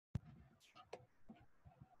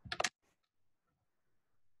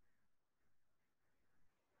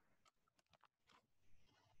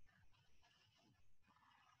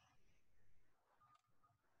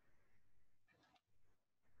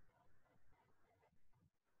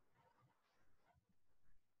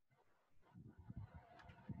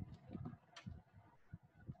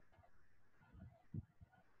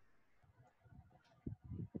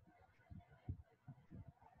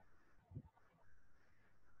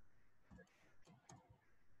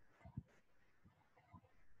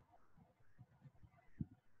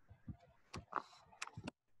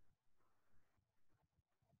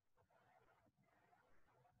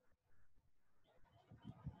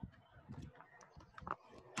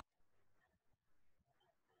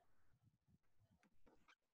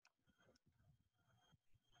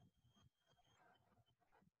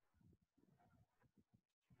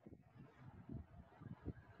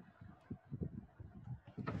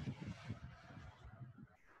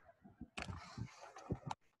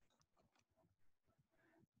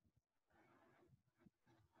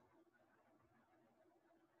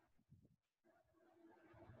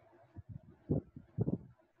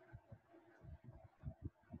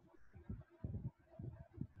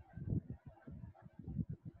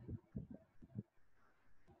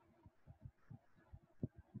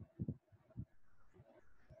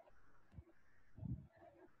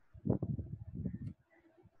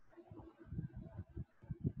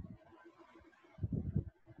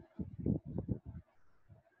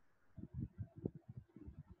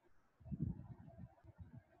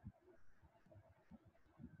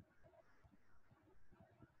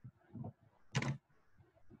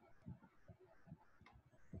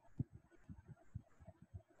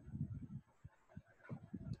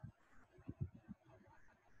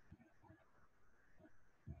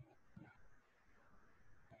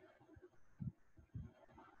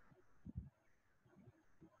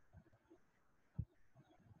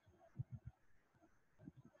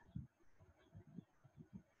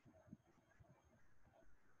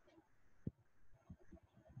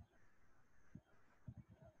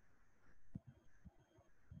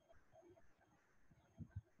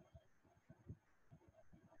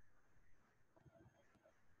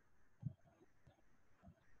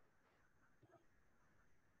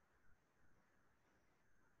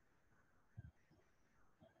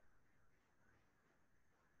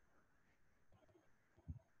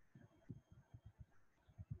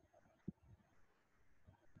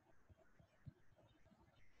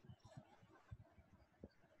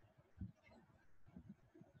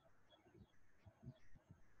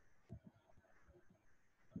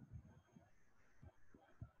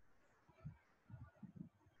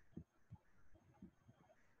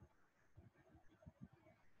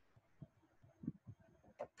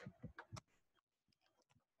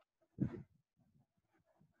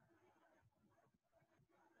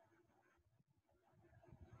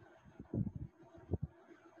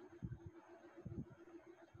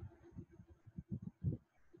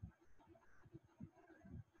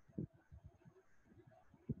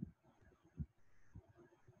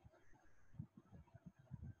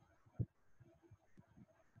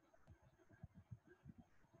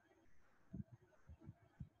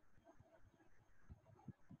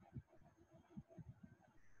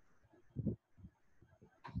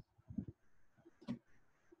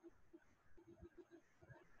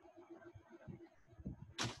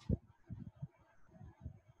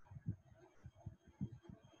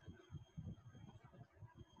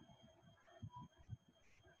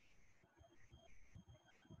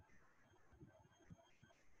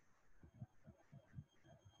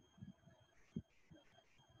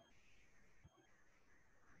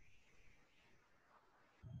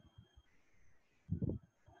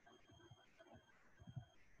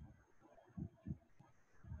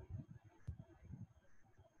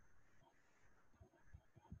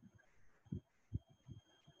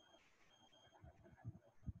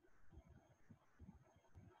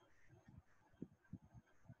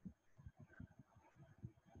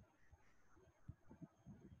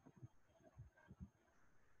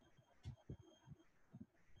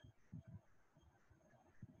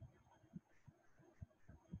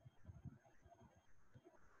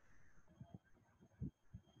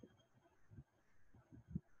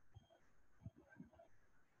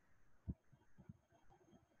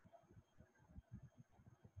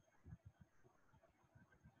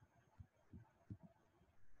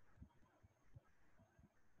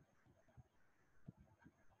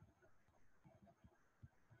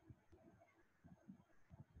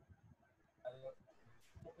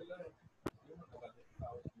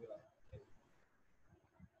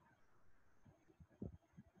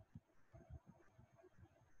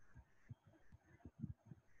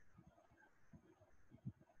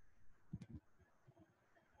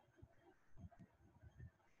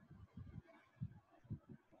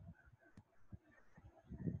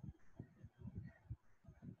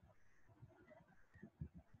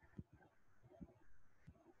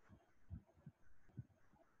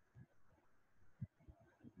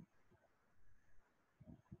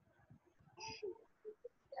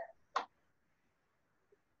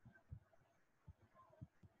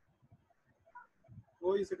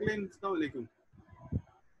Oh, yes, again, Assalamu alaikum.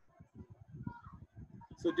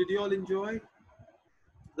 So, did you all enjoy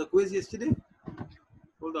the quiz yesterday?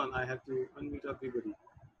 Hold on, I have to unmute everybody.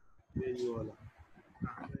 There you all are.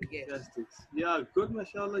 Yes. Fantastic. Yeah, good,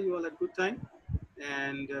 mashallah. You all had good time.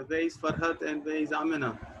 And where is Farhat and where is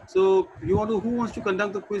Amina? So, who wants to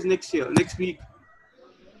conduct the quiz next week?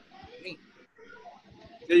 Me.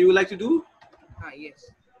 Yeah, you would like to do?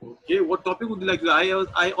 Yes. Okay, what topic would you like to do?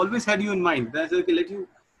 I always had you in mind. Then I said, okay,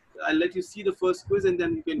 I'll let you see the first quiz and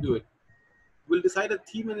then you can do it. We'll decide a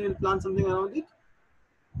theme and we'll plan something around it.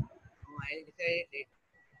 I decided it.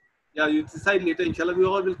 Yeah, you decide later, inshallah. We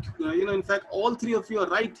all will, in fact, all three of you are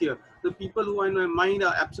right here. The people who are in my mind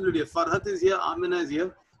are absolutely here. Farhat is here, Amina is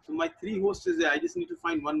here. So my three hosts is there. I just need to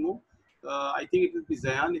find one more. I think it will be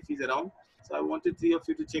Zayan if he's around. So I wanted three of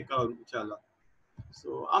you to check out, inshallah.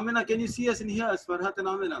 So Amina, can you see us in here as Farhat and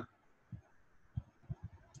Amina?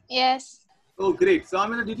 Yes. Oh, great. So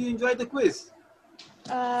Amina, did you enjoy the quiz?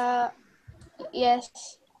 Yes.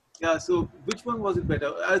 Yeah, so which one was it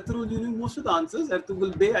better? Ertugrul, you knew most of the answers.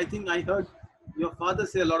 Ertugrul Bay, I think I heard your father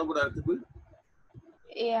say a lot about Ertugrul.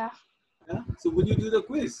 Yeah. Yeah. So will you do the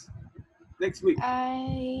quiz next week?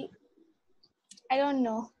 I don't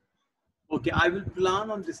know. Okay, I will plan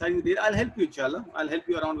on deciding the date. I'll help you, inshallah. I'll help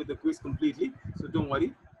you around with the quiz completely. So don't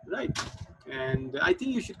worry. Right. And I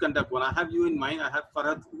think you should conduct one. I have you in mind. I have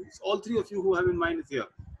Farhat. All three of you who have in mind is here.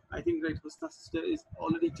 I think, right, Husna's sister is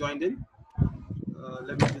already joined in.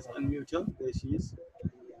 Let me just unmute her. There she is.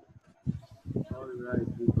 All right,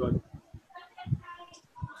 we've got.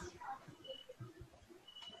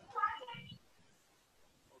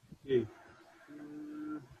 Okay.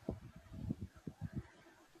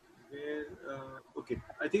 Okay,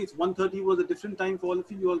 I think it's 1:30 was a different time for all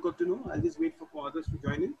of you. You all got to know. I'll just wait for others to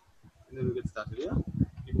join in, and then we'll get started. Yeah,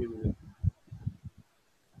 give me a minute.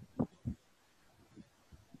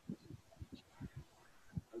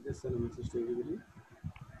 I'll just send a message to everybody.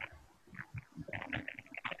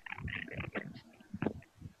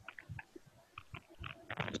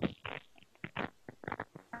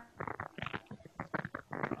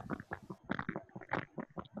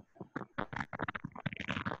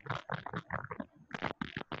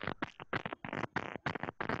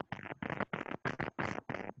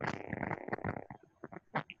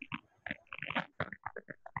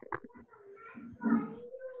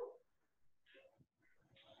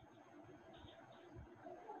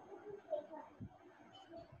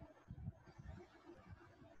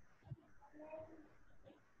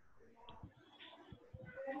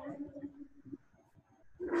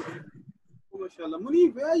 Oh, mashallah. Muni,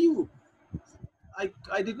 where are you?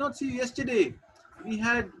 I did not see you yesterday. We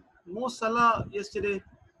had Mo Salah yesterday.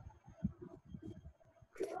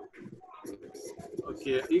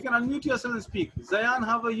 Okay, you can unmute yourself and speak. Zayan,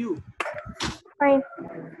 how are you? Fine.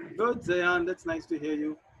 Good, Zayan. That's nice to hear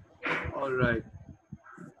you. All right.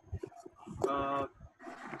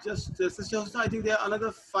 Sister Husna, I think there are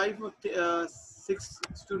another 5 or 6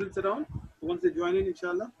 students around. Once they join in,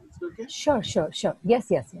 inshallah, it's okay. Sure.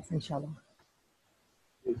 Yes, inshallah.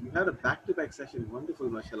 You had a back-to-back session. Wonderful,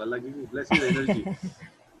 mashallah. Allah give you, bless your energy.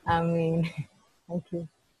 I mean, thank you.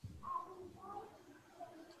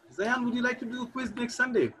 Zayan, would you like to do a quiz next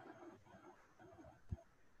Sunday?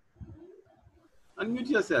 Unmute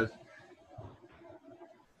yourself.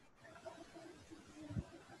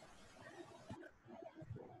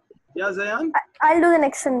 Yeah, Zayan? I'll do the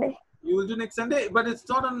next Sunday. You will do next Sunday, but it's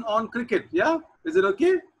not on cricket, yeah? Is it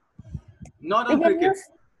okay? Not on We can cricket. use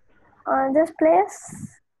this place.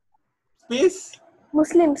 Space?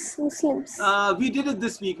 Muslims. We did it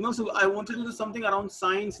this week, no? So I wanted to do something around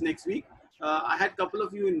science next week. I had a couple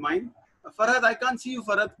of you in mind. Farhad, I can't see you,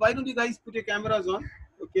 Farhad. Why don't you guys put your cameras on?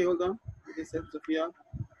 Okay, hold on. Okay, Sophia.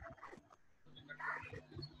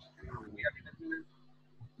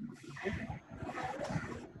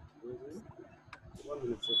 1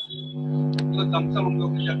 minute, Sophia. The thumbs up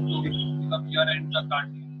लोग मतलब year end का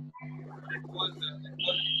can't. It was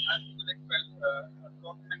has to like 12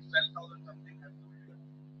 approximately 12,000 something.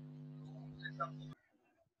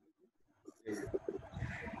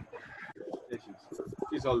 There she is.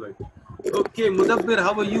 She's all right. Okay, Mudabbir,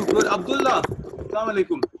 how are you? Good. Abdullah, Assalamu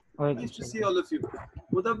alaikum. Nice to see all of you.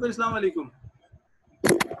 Mudabbir, Assalamu alaikum.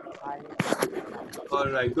 All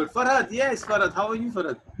right, good. Farhad, yes, Farhad. How are you,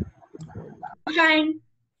 Farhad? Fine.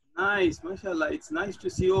 Nice, mashallah. It's nice to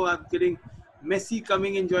see you. I'm getting Messi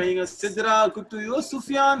coming and joining us. Sidra, good to you.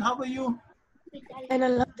 Sufyan, how are you?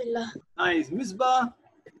 Alhamdulillah. Nice. Misbah.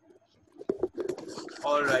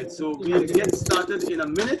 All right, so we'll get started in a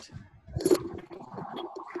minute.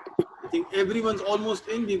 I think everyone's almost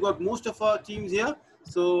in. We've got most of our teams here,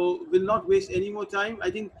 so we'll not waste any more time.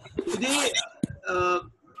 I think today,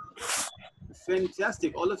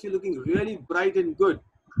 fantastic. All of you looking really bright and good.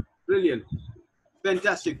 Brilliant.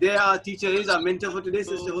 Fantastic. There our teacher is, our mentor for today,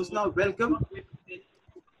 Sister Husna. Welcome.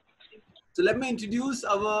 So let me introduce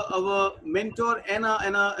our mentor and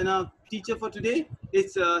our teacher for today.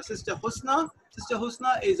 It's Sister Husna. Sister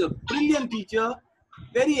Husna is a brilliant teacher,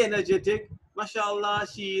 very energetic.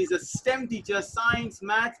 MashaAllah, she is a STEM teacher, science,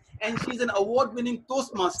 math, and she's an award-winning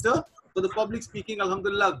Toastmaster for the public speaking.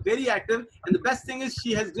 Alhamdulillah, very active. And the best thing is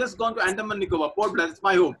she has just gone to Andaman Nicobar, Port Blair. It's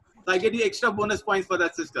my home. So I get you extra bonus points for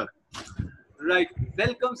that, sister. Right.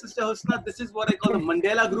 Welcome, Sister Husna. This is what I call the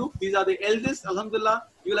Mandela group. These are the eldest. Alhamdulillah.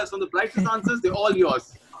 You will have some of the brightest answers. They're all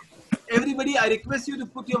yours. Everybody, I request you to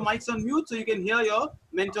put your mics on mute so you can hear your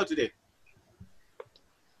mentor today.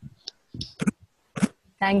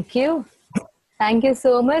 Thank you. Thank you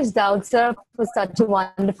so much, Daud sir, for such a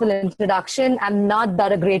wonderful introduction. I'm not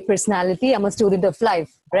that a great personality. I'm a student of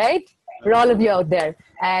life, right? For all of you out there.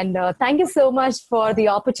 And thank you so much for the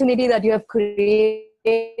opportunity that you have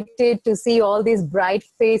created to see all these bright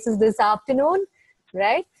faces this afternoon,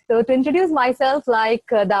 right? So to introduce myself, like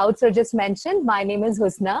Daud sir just mentioned, my name is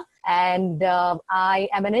Husna, and I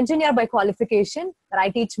am an engineer by qualification, but I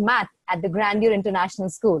teach math at the Grandeur International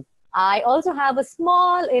School. I also have a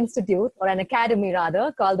small institute, or an academy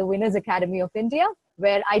rather, called the Winners Academy of India,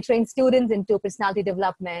 where I train students into personality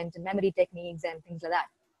development and memory techniques and things like that,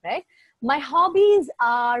 right? My hobbies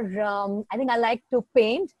are, I think I like to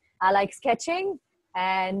paint, I like sketching,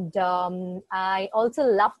 and I also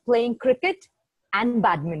love playing cricket and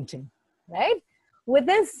badminton, right? With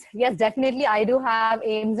this, yes, definitely I do have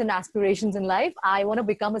aims and aspirations in life. I want to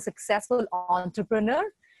become a successful entrepreneur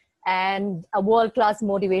and a world-class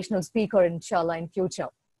motivational speaker, inshallah, in future,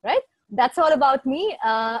 right? That's all about me.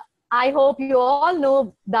 I hope you all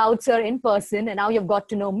know Daud sir in person, and now you've got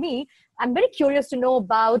to know me. I'm very curious to know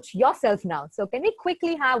about yourself now. So can we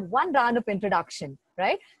quickly have one round of introduction,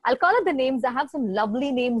 right? I'll call out the names. I have some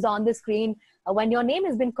lovely names on the screen. When your name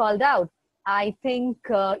has been called out, I think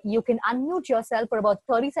you can unmute yourself for about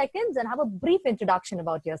 30 seconds and have a brief introduction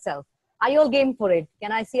about yourself. Are you all game for it?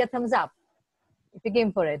 Can I see a thumbs up if you're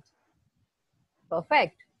game for it?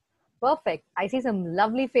 Perfect. Perfect. I see some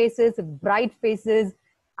lovely faces, bright faces.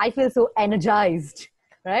 I feel so energized,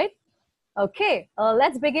 right? Okay,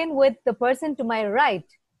 let's begin with the person to my right.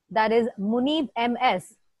 That is Munib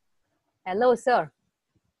MS. Hello, sir.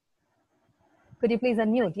 Could you please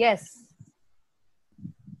unmute? Yes.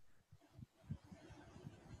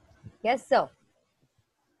 Yes, sir.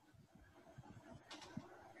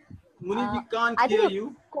 Munib, we can't I hear think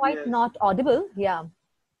you. quite Yes. not audible. Yeah.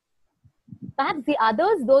 Perhaps the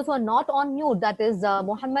others, those who are not on mute, that is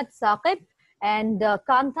Mohammed Saqib and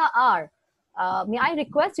Kanta R. May I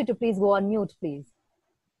request you to please go on mute, please?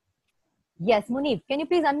 Yes, Munib, can you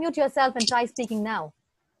please unmute yourself and try speaking now?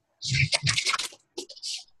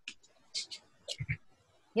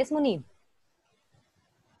 Yes, Munib.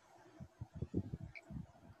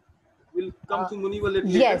 We'll come to Munib a little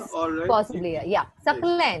Yes, later. All right. possibly. Yeah.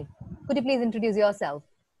 Saklan, could you please introduce yourself?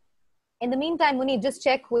 In the meantime, Munib, just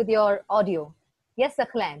check with your audio. Yes,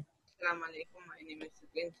 Saklan. Assalamu alaikum. My name is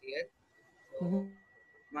Suklin here. So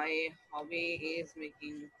my hobby is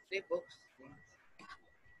making flipbooks,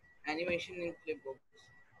 animation in flipbooks.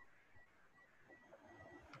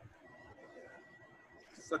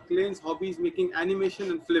 Saklan's hobby is making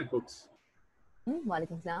animation and flip books.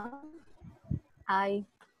 Walaikum salam. I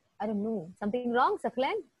don't know. Something wrong,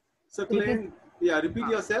 Saklan? Saklan, yeah, repeat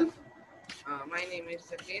yourself. My name is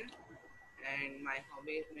Suklin, and my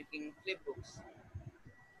hobby is making flipbooks.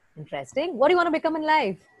 Interesting. What do you want to become in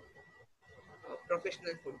life? A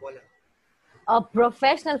professional footballer. A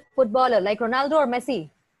professional footballer like Ronaldo or Messi?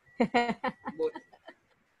 Both.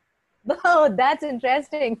 Oh, that's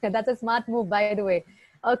interesting. That's a smart move, by the way.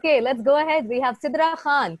 Okay, let's go ahead. We have Sidra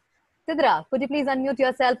Khan. Sidra, could you please unmute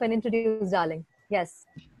yourself and introduce, darling? Yes.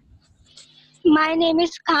 My name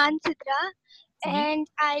is Khan Sidra, and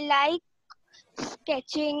I like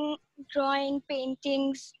sketching, drawing,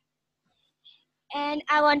 paintings, and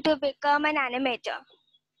I want to become an animator.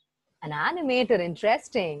 An animator,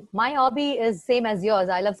 interesting. My hobby is same as yours.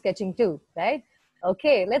 I love sketching too, right?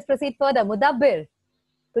 Okay, let's proceed further. Mudabbir,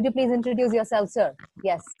 could you please introduce yourself, sir?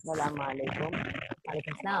 Yes. Assalamu alaikum.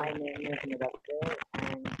 Alaikum My salam. name is Mudaffir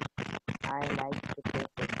and I like to play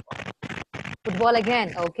football. Football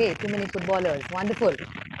again. Okay, too many footballers. Wonderful.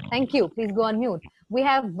 Thank you. Please go on mute. We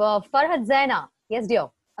have Farhad Zaina. Yes, dear.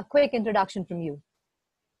 A quick introduction from you.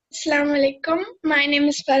 Assalamu alaikum. My name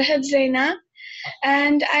is Farhad Zaina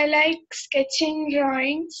and I like sketching,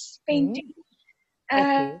 drawings, painting.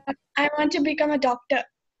 Okay. I want to become a doctor.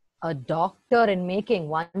 A doctor in making.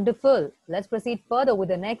 Wonderful. Let's proceed further with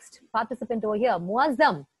the next participant over here.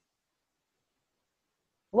 Muazzam.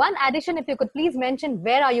 One addition, if you could please mention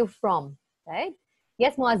where are you from, right?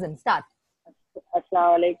 Yes, Muazzam, start.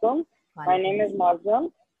 Assalamu alaikum. My name is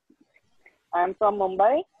Marzam. I'm from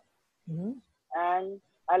Mumbai and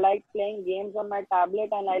I like playing games on my tablet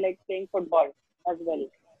and I like playing football as well.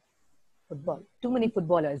 Football. Too many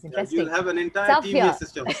footballers. Interesting. You'll have an entire team in your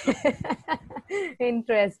system.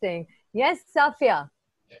 Interesting. Yes, Safia.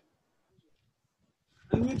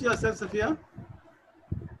 Unmute yourself, Safia.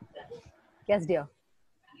 Yes, dear.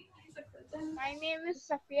 My name is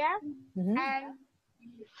Safia and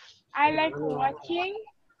I like watching,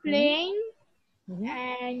 playing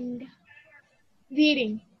and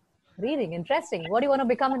reading. Reading, interesting. What do you want to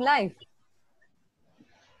become in life?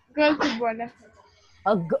 Girl footballer.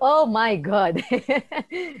 Oh my God.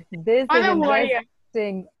 This Or is a warrior.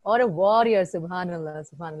 interesting. Or a warrior, subhanallah,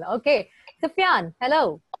 subhanallah. Okay, Sufyan,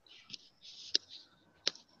 hello.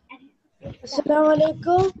 Assalamu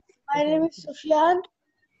alaikum. My name is Sufyan.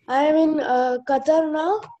 I am in Qatar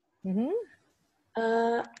now.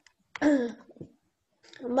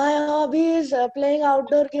 My hobby is playing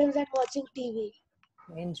outdoor games and watching TV.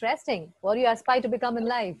 Interesting. What do you aspire to become in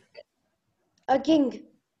life? A king.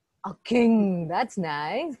 A king. That's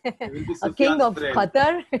nice. A king Sufyan's of friend.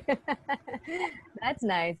 Qatar. That's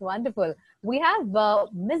nice. Wonderful. We have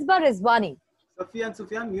Misbah Rizwani. Safia and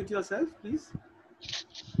Sufyan, mute yourself, please.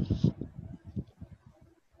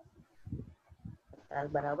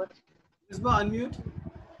 Misbah, unmute.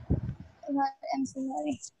 I'm so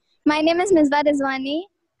sorry. My name is Misbah Rizwani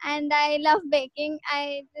and I love baking.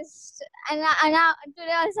 Today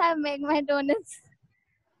also I make my donuts.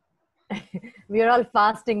 We are all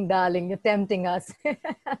fasting, darling. You're tempting us.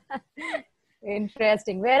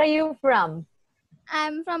 Interesting. Where are you from?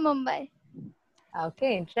 I'm from Mumbai.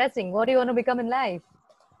 Okay, interesting. What do you want to become in life?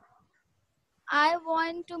 I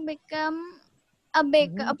want to become a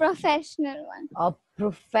baker, a professional one. A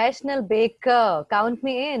professional baker. Count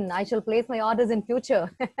me in. I shall place my orders in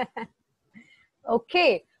future.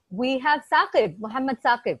 Okay, we have Saqib, Muhammad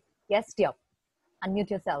Saqib. Yes, dear. Unmute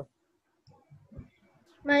yourself.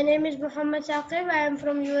 My name is Muhammad Saqib. I am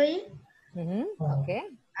from UAE. Okay.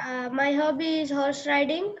 My hobby is horse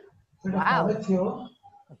riding. Wow. Okay.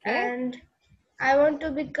 And I want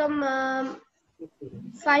to become a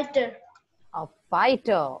fighter. A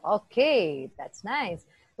fighter. Okay, that's nice.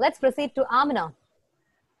 Let's proceed to Amina.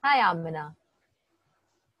 Hi, Amina.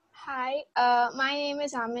 Hi, my name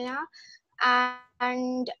is Amina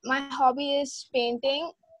and my hobby is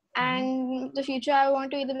painting. And in the future, I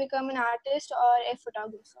want to either become an artist or a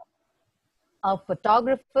photographer. A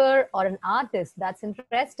photographer or an artist. That's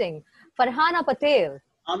interesting. Farhana Patel.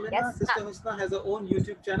 Amina, Yes, Sister Husna has her own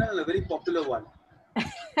YouTube channel and a very popular one.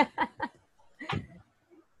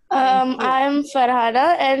 I am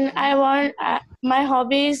Farhana and I want my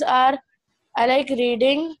hobbies are I like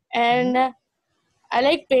reading and I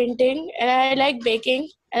like painting and I like baking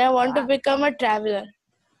and I want to become a traveler.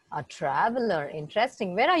 A traveler.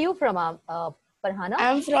 Interesting. Where are you from, Farhana?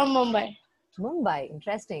 I'm from Mumbai. Mumbai.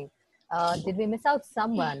 Interesting. Did we miss out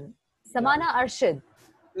someone? Samana Arshid.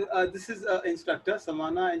 This is instructor,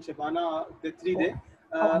 Samana and Shabana, the 3 day.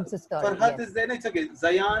 I'm so sorry. Farhad Yes. is there, no, it's okay.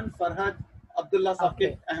 Zayan, Farhad, Abdullah,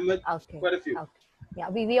 Saqib, Ahmed, quite a few. Okay. Yeah,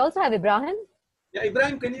 we also have Ibrahim. Yeah,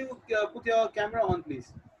 Ibrahim, can you put your camera on,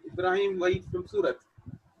 please? Ibrahim Wahid from Surat.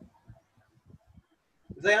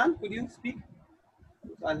 Zayan, could you speak?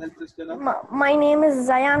 I'll help Sister now. My name is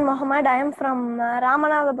Zayan Muhammad. I am from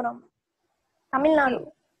Ramanathapuram, Tamil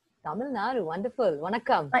Nadu. Tamil Nadu, wonderful.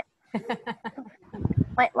 Vanakkam.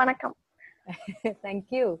 Vanakkam. Thank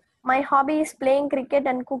you. My hobby is playing cricket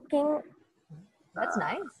and cooking. That's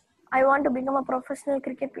nice. I want to become a professional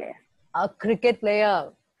cricket player. A cricket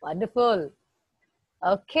player. Wonderful.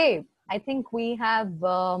 Okay. I think we have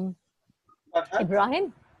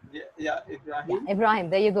Ibrahim. Yeah, Ibrahim. Yeah, Ibrahim,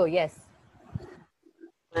 there you go. Yes.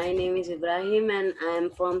 My name is Ibrahim and I am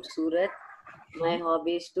from Surat. My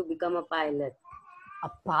hobby is to become a pilot. A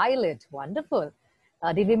pilot. Wonderful.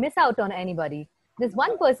 Did we miss out on anybody? There's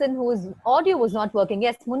one person whose audio was not working.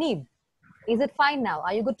 Yes, Munib. Is it fine now?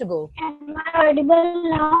 Are you good to go? Am I audible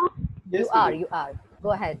now? Yes, You are.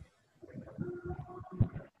 Go ahead.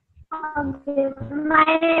 Okay.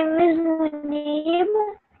 My name is Munib.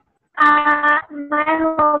 My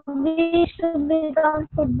hobby is to become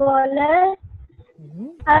footballer.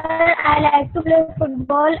 I like to play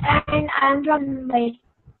football and I'm from Mumbai.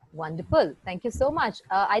 Wonderful. Thank you so much.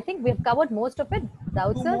 I think we've covered most of it.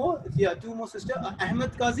 Daud Two sir? more. Yeah, two more sister.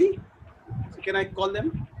 Ahmed Kazi. So can I call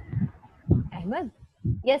them? Ahmed?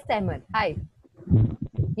 Yes, Ahmed. Hi.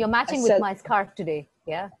 You're matching with my scarf today.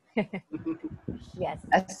 Yeah. Yes.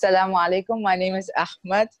 Assalamu alaikum. My name is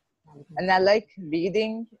Ahmed and I like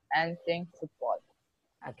reading and playing football.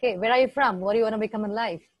 Okay. Where are you from? What do you want to become in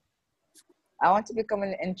life? I want to become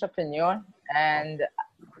an entrepreneur and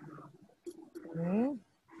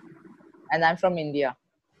I'm from India.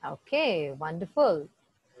 Okay. Wonderful.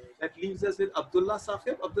 That leaves us with Abdullah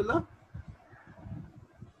Saqib. Abdullah?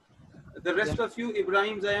 The rest of you,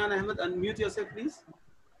 Ibrahim, Zayan, Ahmed, unmute yourself, please.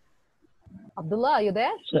 Abdullah, are you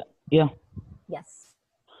there? Yeah. Yes.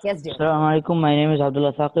 Yes, dear. Assalamu alaikum. My name is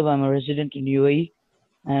Abdullah Saqib. I'm a resident in UAE,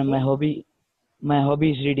 and my hobby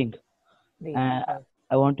is reading.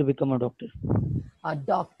 I want to become a doctor. A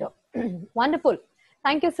doctor. Wonderful.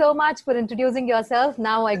 Thank you so much for introducing yourself.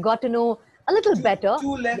 Now I got to know a little better.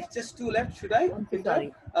 Two left, just two left. Should I?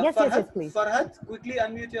 Sorry. Farhad, Yes, please. Farhad, quickly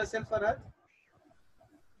unmute yourself, Farhad.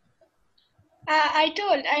 I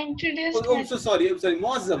introduced I'm so sorry. I'm sorry.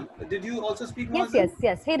 Muazzam, did you also speak Muazzam?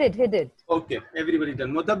 Yes. He did. Okay, everybody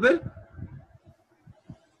done. Mudabbir?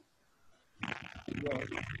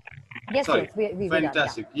 Yes, sorry. We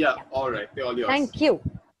fantastic. done, yeah. All right. They're all yours.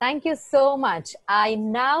 Thank you so much. I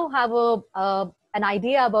now have an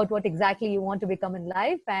idea about what exactly you want to become in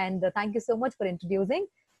life, and thank you so much for introducing.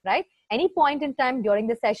 Right? Any point in time during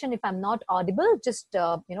the session, if I'm not audible, just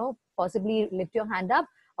possibly lift your hand up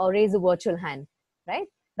or raise a virtual hand. Right?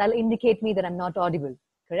 That'll indicate me that I'm not audible.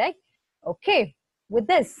 Correct? Okay. With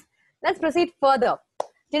this, let's proceed further.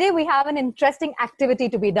 Today we have an interesting activity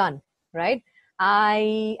to be done. Right?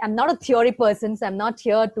 I am not a theory person, so I'm not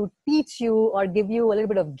here to teach you or give you a little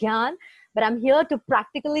bit of gyan, but I'm here to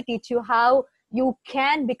practically teach you how you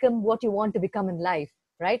can become what you want to become in life,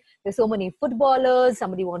 right? There's so many footballers,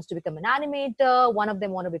 somebody wants to become an animator, one of them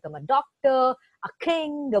want to become a doctor, a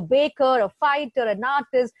king, a baker, a fighter, an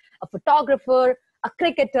artist, a photographer, a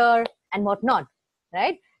cricketer, and whatnot,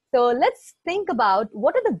 right? So let's think about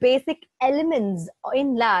what are the basic elements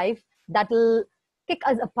in life that will kick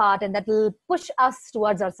us apart and that will push us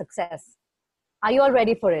towards our success. Are you all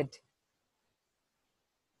ready for it?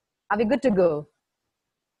 Are we good to go?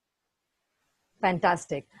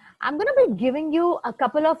 Fantastic. I'm going to be giving you a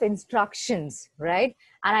couple of instructions, right?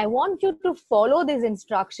 And I want you to follow these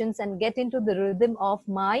instructions and get into the rhythm of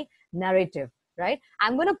my narrative, right?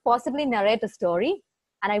 I'm going to possibly narrate a story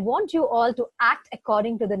and I want you all to act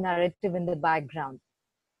according to the narrative in the background.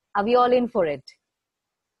 Are we all in for it?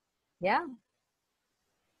 Yeah?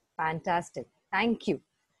 Fantastic. Thank you.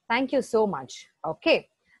 Thank you so much. Okay.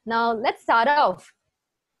 Now let's start off.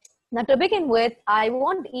 Now to begin with, I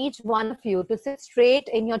want each one of you to sit straight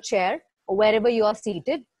in your chair or wherever you are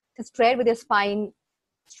seated. Sit straight with your spine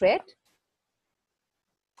straight.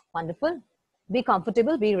 Wonderful. Be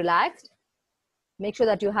comfortable, be relaxed. Make sure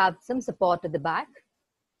that you have some support at the back.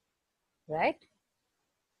 Right?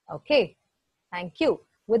 Okay. Thank you.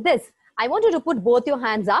 With this, I want you to put both your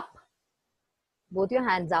hands up. Both your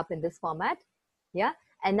hands up in this format. Yeah.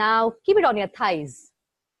 And now keep it on your thighs.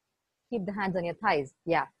 Keep the hands on your thighs.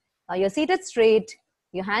 Yeah. Now you're seated straight,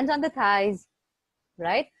 your hands on the thighs,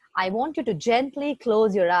 right? I want you to gently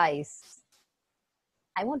close your eyes.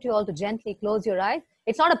 I want you all to gently close your eyes.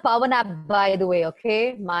 It's not a power nap, by the way,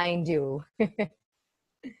 okay? Mind you.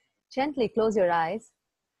 Gently close your eyes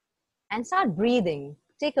and start breathing.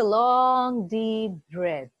 Take a long, deep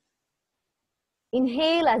breath.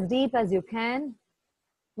 Inhale as deep as you can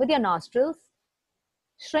with your nostrils.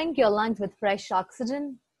 Shrink your lungs with fresh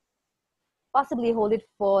oxygen. Possibly hold it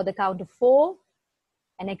for the count of 4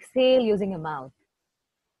 and exhale using your mouth.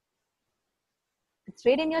 Sit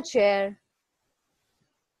straight in your chair.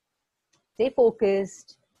 Stay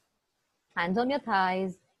focused. Hands on your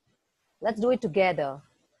thighs. Let's do it together.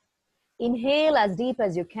 Inhale as deep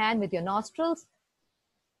as you can with your nostrils.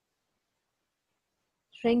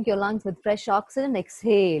 Shrink your lungs with fresh oxygen.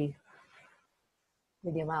 Exhale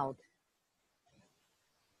with your mouth.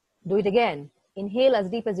 Do it again. Inhale as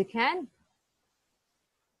deep as you can.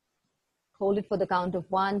 Hold it for the count of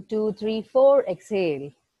 1, 2, 3, 4.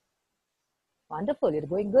 Exhale. Wonderful. You're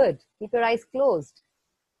going good. Keep your eyes closed.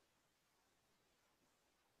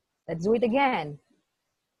 Let's do it again.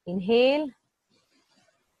 Inhale.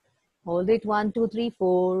 Hold it. 1, 2, 3,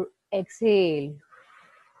 4. Exhale.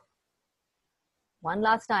 One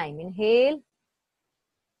last time. Inhale.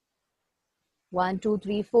 1, 2,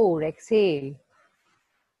 3, 4. Exhale.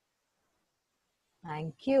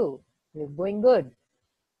 Thank you. You're going good.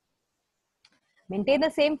 Maintain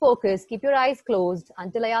the same focus. Keep your eyes closed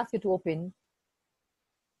until I ask you to open.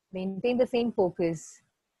 Maintain the same focus.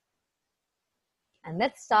 And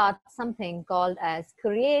let's start something called as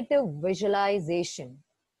creative visualization.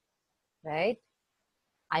 Right?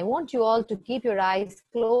 I want you all to keep your eyes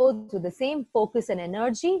closed with the same focus and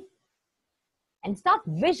energy and start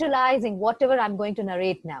visualizing whatever I'm going to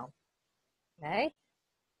narrate now. Right?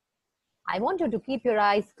 I want you to keep your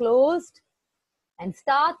eyes closed and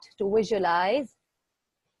start to visualize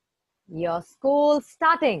your school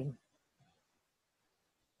starting.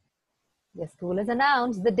 Your school has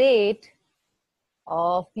announced the date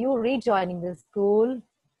of you rejoining the school.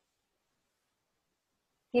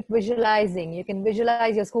 Keep visualizing. You can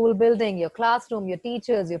visualize your school building, your classroom, your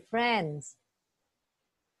teachers, your friends.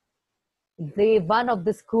 Day one of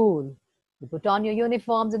the school. You put on your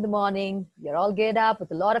uniforms in the morning. You're all geared up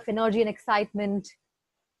with a lot of energy and excitement.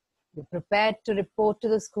 You're prepared to report to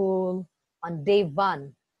the school on day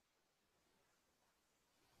one.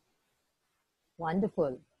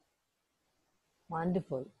 Wonderful.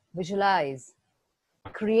 Wonderful. Visualize.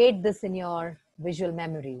 Create this in your visual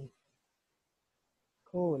memory.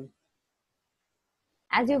 Cool.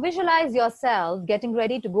 As you visualize yourself getting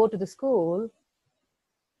ready to go to the school,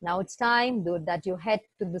 now it's time that you head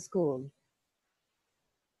to the school.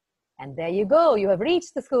 And there you go. You have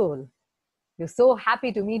reached the school. You're so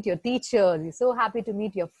happy to meet your teachers. You're so happy to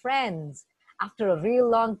meet your friends after a real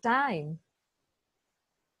long time.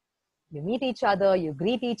 You meet each other, you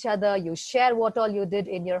greet each other, you share what all you did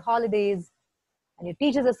in your holidays, and your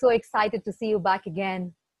teachers are so excited to see you back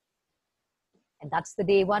again. And that's the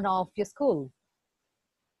day one of your school.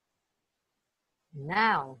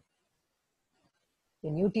 Now,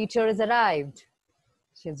 your new teacher has arrived.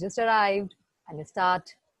 She has just arrived, and you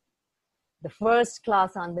start the first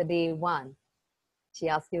class on the day one. She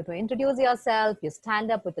asks you to introduce yourself. You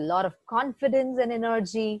stand up with a lot of confidence and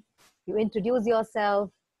energy. You introduce yourself,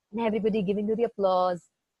 and everybody giving you the applause.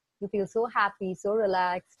 You feel so happy, so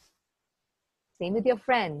relaxed. Same with your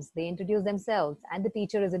friends. They introduce themselves, and the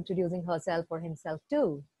teacher is introducing herself or himself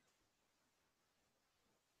too.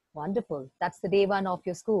 Wonderful. That's the day one of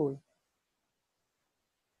your school.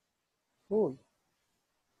 Cool.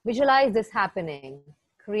 Visualize this happening.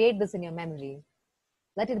 Create this in your memory.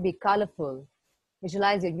 Let it be colorful.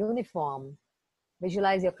 Visualize your uniform.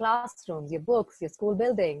 Visualize your classrooms, your books, your school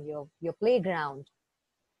building, your playground.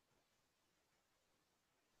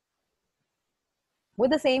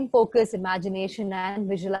 With the same focus, imagination, and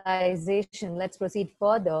visualization, let's proceed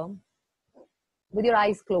further with your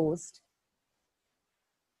eyes closed.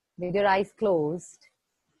 With your eyes closed,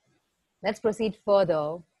 let's proceed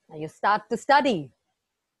further. And you start to study.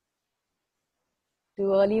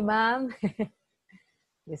 Too early, ma'am.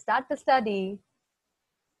 You start to study.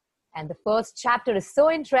 And the first chapter is so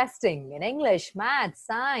interesting in English, math,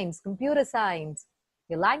 science, computer science,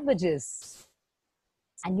 your languages.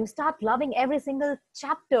 And you start loving every single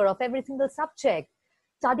chapter of every single subject.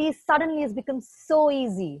 Study suddenly has become so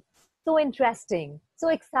easy, so interesting, so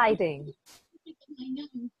exciting.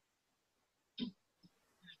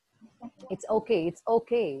 It's okay, it's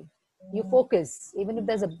okay. You focus. Even if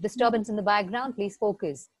there's a disturbance in the background, please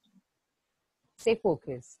focus. Stay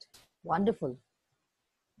focused. Wonderful.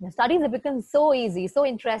 The studies have become so easy, so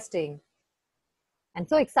interesting, and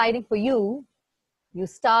so exciting for you. You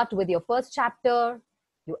start with your first chapter,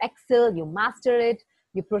 you excel, you master it,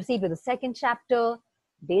 you proceed with the second chapter,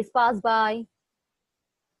 days pass by,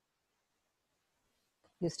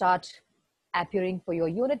 you start appearing for your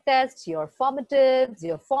unit tests, your formatives,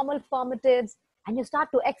 your formal formatives, and you start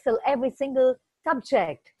to excel every single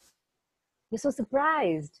subject. You're so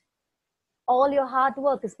surprised. All your hard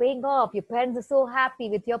work is paying off. Your parents are so happy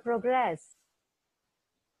with your progress.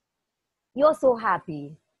 You're so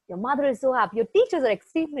happy. Your mother is so happy. Your teachers are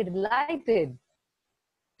extremely delighted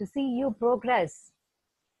to see you progress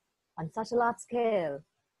on such a large scale.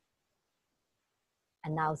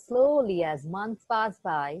 And now slowly, as months pass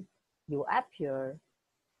by, you appear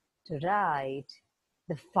to write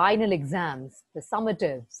the final exams, the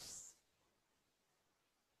summatives.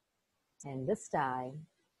 And this time,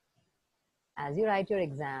 as you write your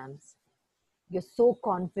exams, you're so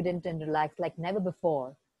confident and relaxed like never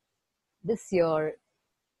before. This year,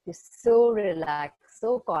 you're so relaxed,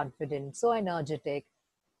 so confident, so energetic.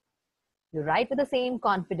 You write with the same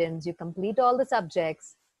confidence, you complete all the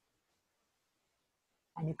subjects,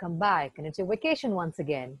 And you come back and it's your vacation once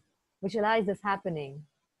again. Visualize this happening.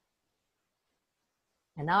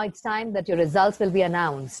 And now it's time that your results will be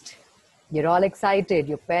announced. You're all excited.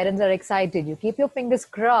 Your parents are excited. You keep your fingers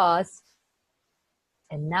crossed.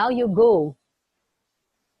 And now you go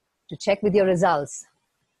to check with your results.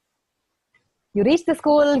 You reach the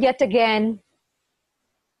school yet again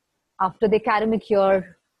after the academic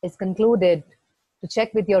year is concluded to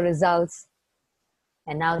check with your results.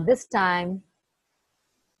 And now this time,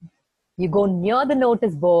 you go near the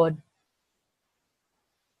notice board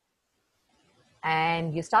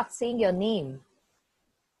and you start seeing your name.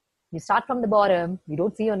 You start from the bottom, you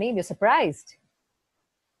don't see your name, you're surprised.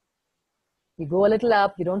 You go a little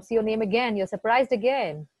up, you don't see your name again, you're surprised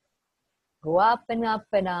again. Go up and up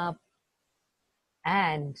and up.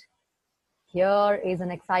 And here is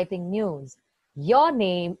an exciting news. Your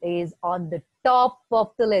name is on the top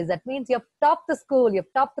of the list. That means you've topped the school,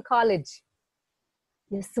 you've topped the college.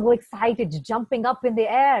 You're so excited, you're jumping up in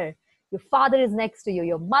the air. Your father is next to you,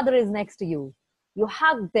 your mother is next to you. You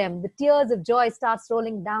hug them, the tears of joy start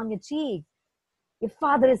rolling down your cheeks. Your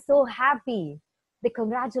father is so happy. They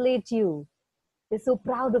congratulate you. They're so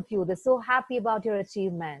proud of you. They're so happy about your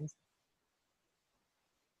achievements.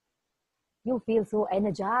 You feel so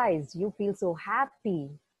energized. You feel so happy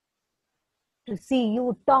to see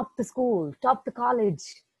you top the school, top the college.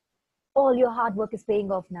 All your hard work is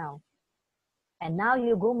paying off now. And now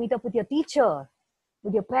you go meet up with your teacher,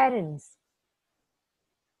 with your parents.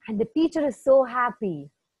 And the teacher is so happy.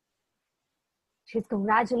 She's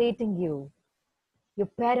congratulating you. Your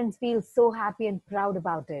parents feel so happy and proud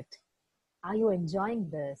about it. Are you enjoying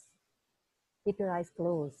this? Keep your eyes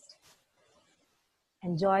closed.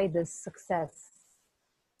 Enjoy this success.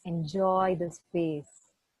 Enjoy this phase.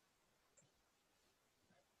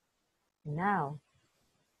 Now,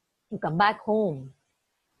 you come back home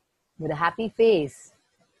with a happy face.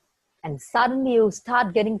 And suddenly you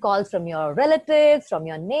start getting calls from your relatives, from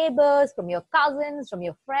your neighbors, from your cousins, from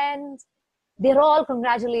your friends. They're all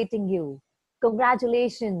congratulating you.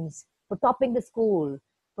 Congratulations for topping the school,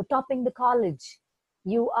 for topping the college.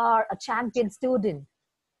 You are a champion student.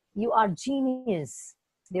 You are genius.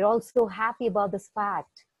 They're all so happy about this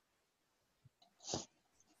fact.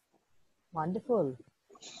 Wonderful.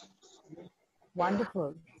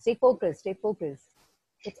 Wonderful. Stay focused, stay focused.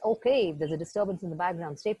 It's okay if there's a disturbance in the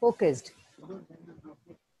background. Stay focused.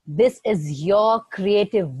 This is your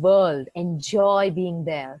creative world. Enjoy being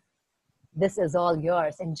there. This is all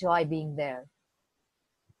yours. Enjoy being there.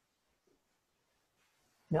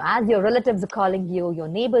 Now, as your relatives are calling you, your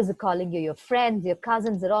neighbors are calling you, your friends, your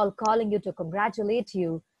cousins are all calling you to congratulate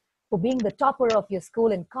you for being the topper of your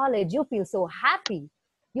school and college, you feel so happy.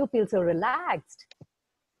 You feel so relaxed.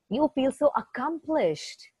 You feel so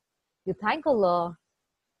accomplished. You thank Allah.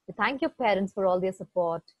 You thank your parents for all their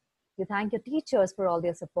support. You thank your teachers for all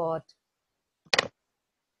their support.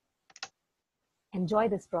 Enjoy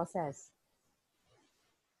this process.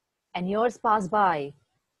 And years pass by.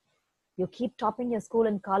 You keep topping your school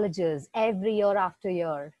and colleges every year after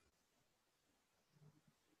year.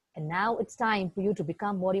 And now it's time for you to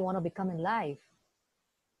become what you want to become in life.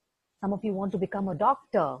 Some of you want to become a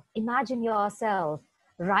doctor. Imagine yourself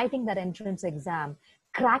writing that entrance exam,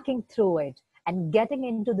 cracking through it, and getting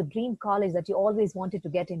into the dream college that you always wanted to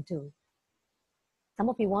get into. Some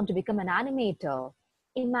of you want to become an animator.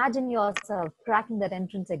 Imagine yourself cracking that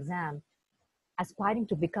entrance exam, aspiring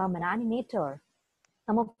to become an animator.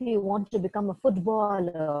 Some of you want to become a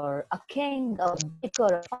footballer, a king, a baker,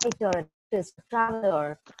 a fighter, an artist, a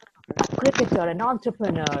traveler, a cricketer, an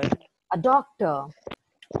entrepreneur, a doctor.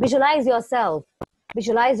 Visualize yourself.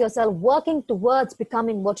 Visualize yourself working towards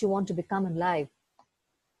becoming what you want to become in life.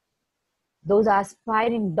 Those are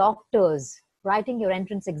aspiring doctors, writing your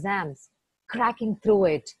entrance exams, cracking through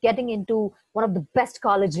it, getting into one of the best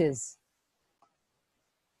colleges.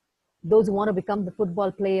 Those who want to become the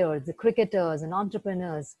football players, the cricketers and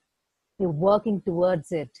entrepreneurs, you're working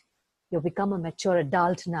towards it. You've become a mature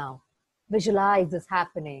adult now. Visualize this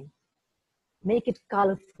happening. Make it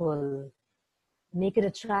colorful. Make it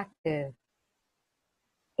attractive.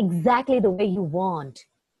 Exactly the way you want.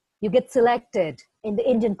 You get selected in the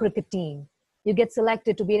Indian cricket team. You get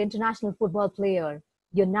selected to be an international football player.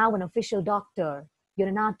 You're now an official doctor. You're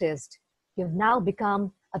an artist. You've now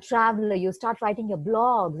become a traveler. You start writing your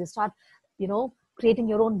blogs. You start, creating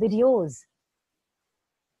your own videos.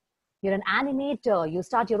 You're an animator. You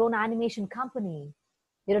start your own animation company.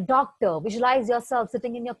 You're a doctor. Visualize yourself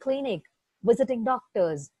sitting in your clinic, visiting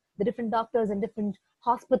doctors, the different doctors in different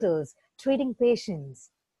hospitals, treating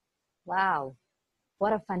patients. Wow.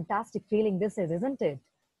 What a fantastic feeling this is, isn't it?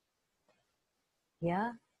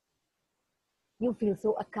 Yeah. You feel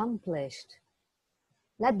so accomplished.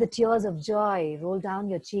 Let the tears of joy roll down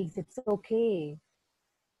your cheeks. It's okay.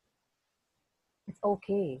 It's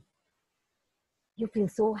okay. You feel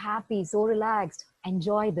so happy, so relaxed.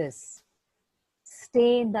 Enjoy this.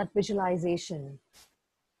 Stay in that visualization.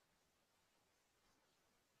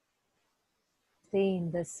 Stay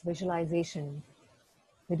in this visualization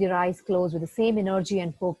with your eyes closed, with the same energy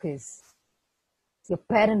and focus. Your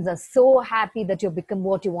parents are so happy that you've become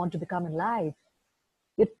what you want to become in life.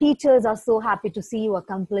 Your teachers are so happy to see you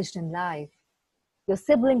accomplished in life. Your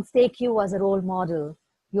siblings take you as a role model.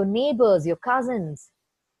 Your neighbors, your cousins,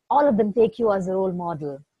 all of them take you as a role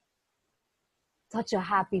model. Such a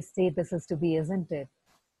happy state this is to be, isn't it?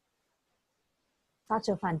 Such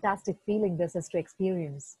a fantastic feeling this is to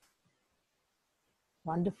experience.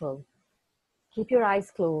 Wonderful. Keep your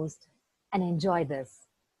eyes closed and enjoy this.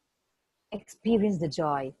 Experience the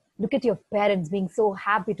joy. Look at your parents being so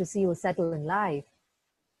happy to see you settle in life.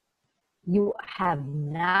 You have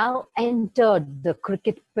now entered the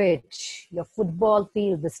cricket pitch, your football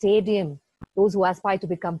field, the stadium, those who aspire to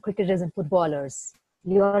become cricketers and footballers.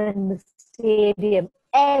 You're in the stadium,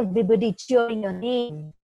 everybody cheering your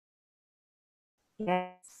name.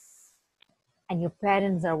 Yes. And your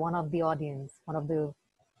parents are one of the audience, one of the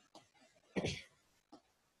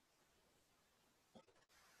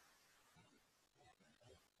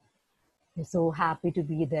You're so happy to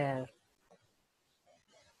be there.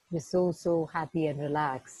 You're so happy and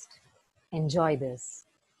relaxed. Enjoy this.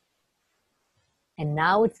 And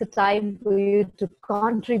now it's the time for you to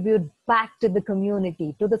contribute back to the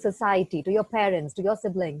community, to the society, to your parents, to your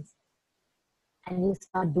siblings. And you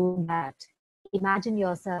start doing that. Imagine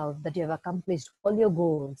yourself that you have accomplished all your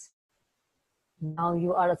goals. Now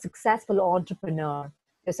you are a successful entrepreneur,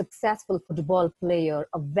 a successful football player,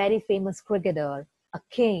 a very famous cricketer, a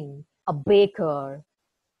king, a baker,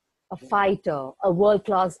 a fighter, a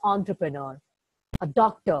world-class entrepreneur, a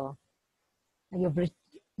doctor. And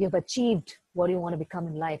you've achieved what you want to become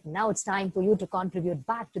in life. Now it's time for you to contribute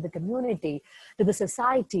back to the community, to the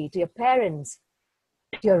society, to your parents,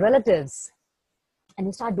 to your relatives. And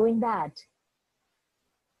you start doing that.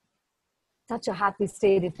 Such a happy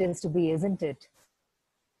state it is to be, isn't it?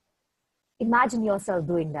 Imagine yourself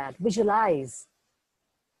doing that. Visualize.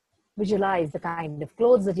 Visualize the kind of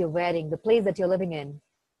clothes that you're wearing, the place that you're living in,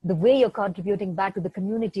 the way you're contributing back to the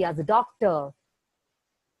community as a doctor,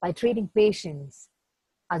 by treating patients,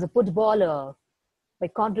 as a footballer, by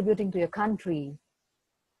contributing to your country,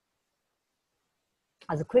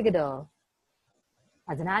 as a cricketer,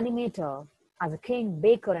 as an animator, as a king,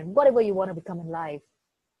 baker, and whatever you want to become in life.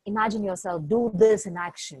 Imagine yourself do this in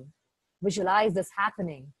action. Visualize this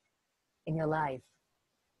happening in your life.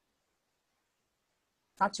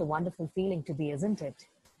 Such a wonderful feeling to be, isn't it?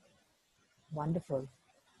 Wonderful.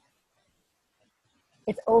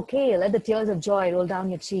 It's okay. Let the tears of joy roll down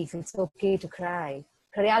your cheeks. It's okay to cry.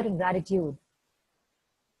 Cry out in gratitude.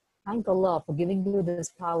 Thank Allah for giving you this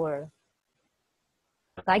power.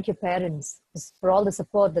 Thank your parents for all the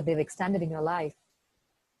support that they've extended in your life.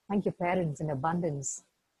 Thank your parents in abundance.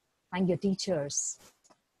 Thank your teachers.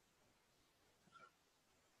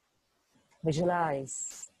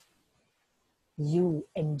 Visualize you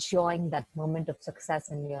enjoying that moment of success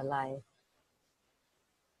in your life.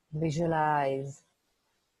 Visualize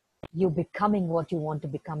you becoming what you want to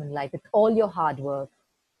become in life with all your hard work,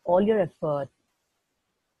 all your effort,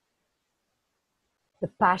 the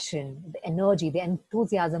passion, the energy, the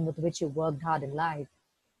enthusiasm with which you worked hard in life.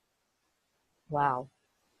 Wow.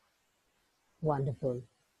 Wonderful.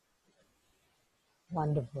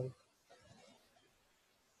 Wonderful.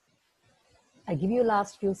 I give you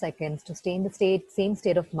last few seconds to stay in the same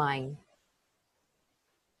state of mind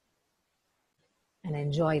and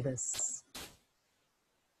enjoy this.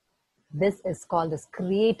 This is called as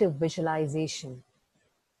creative visualization.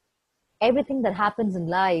 Everything that happens in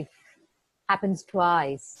life happens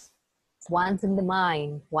twice. Once in the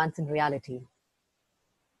mind, once in reality.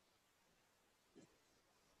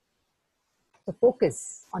 So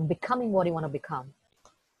focus on becoming what you want to become.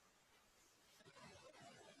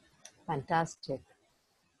 Fantastic.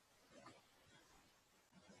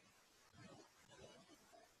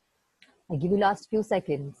 I give you last few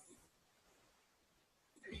seconds.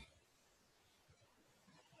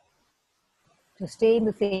 To stay in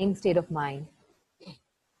the same state of mind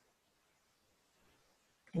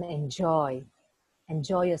and enjoy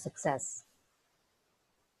your success.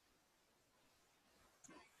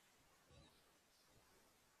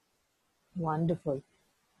 Wonderful.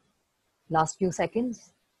 Last few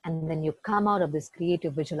seconds, and then you come out of this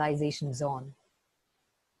creative visualization zone.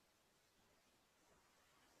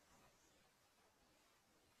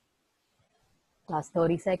 Last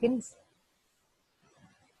 30 seconds.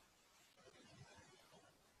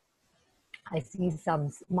 I see some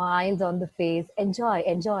smiles on the face. Enjoy,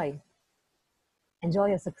 enjoy. Enjoy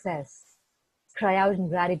your success. Cry out in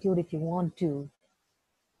gratitude if you want to.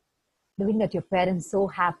 Looking at your parents so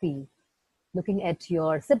happy. Looking at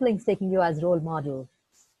your siblings taking you as role model.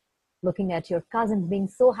 Looking at your cousins being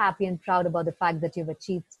so happy and proud about the fact that you've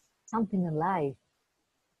achieved something in life.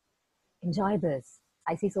 Enjoy this.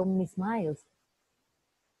 I see so many smiles.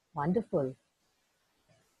 Wonderful.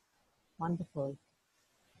 Wonderful.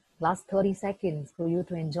 Last 30 seconds for you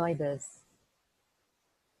to enjoy this.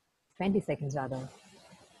 20 seconds rather.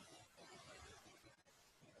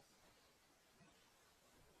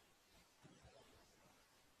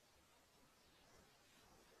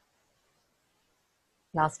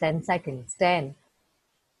 Last 10 seconds. 10,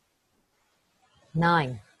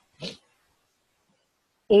 9,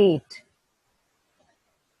 8,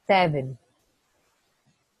 7,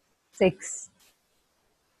 6,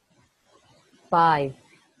 5,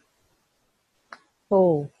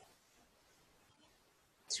 4,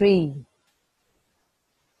 3,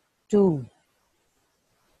 2,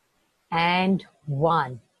 and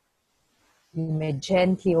 1. You may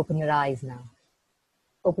gently open your eyes now.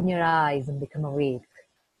 Open your eyes and become awake.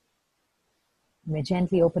 You may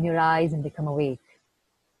gently open your eyes and become awake.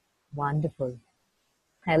 Wonderful.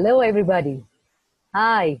 Hello, everybody.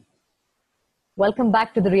 Hi. Welcome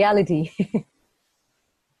back to the reality.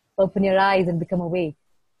 Open your eyes and become awake.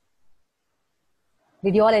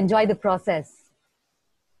 Did you all enjoy the process?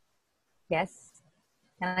 Yes?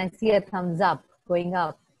 Can I see a thumbs up going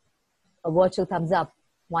up? A virtual thumbs up.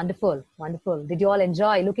 Wonderful, wonderful. Did you all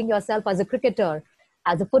enjoy looking yourself as a cricketer,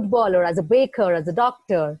 as a footballer, as a baker, as a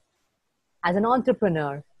doctor, as an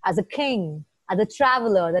entrepreneur, as a king, as a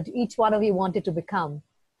traveler that each one of you wanted to become,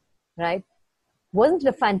 right? Wasn't it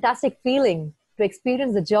a fantastic feeling to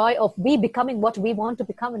experience the joy of we becoming what we want to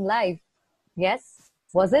become in life? Yes?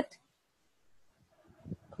 Was it?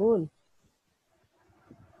 Cool.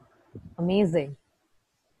 Amazing.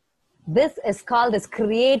 This is called as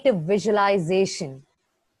creative visualization.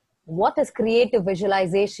 What is creative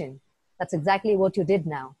visualization? That's exactly what you did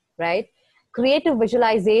now, right? Creative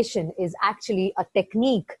visualization is actually a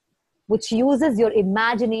technique which uses your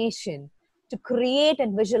imagination to create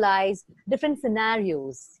and visualize different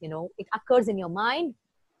scenarios. You know, it occurs in your mind,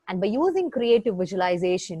 and by using creative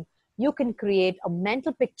visualization, you can create a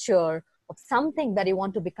mental picture of something that you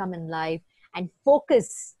want to become in life and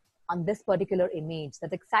focus on this particular image.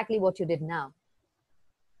 That's exactly what you did now.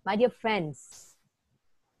 My dear friends,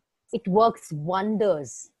 it works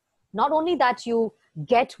wonders. Not only that you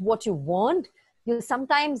get what you want, you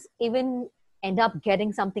sometimes even end up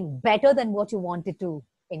getting something better than what you wanted to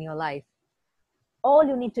in your life. All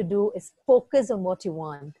you need to do is focus on what you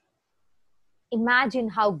want. Imagine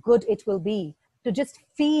how good it will be to just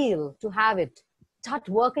feel, to have it. Start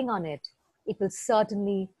working on it. It will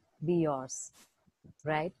certainly be yours,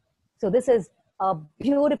 right? So this is a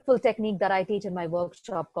beautiful technique that I teach in my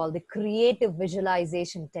workshop called the creative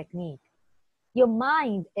visualization technique. Your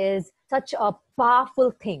mind is such a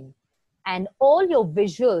powerful thing, and all your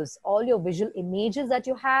visuals, all your visual images that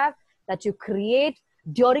you have, that you create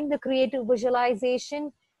during the creative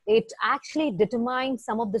visualization, it actually determines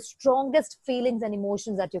some of the strongest feelings and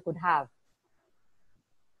emotions that you could have.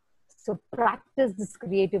 So practice this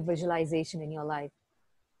creative visualization in your life.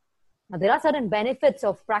 Now, there are certain benefits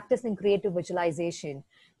of practicing creative visualization.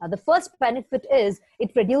 Now, the first benefit is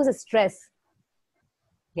it reduces stress.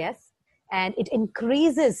 Yes. And it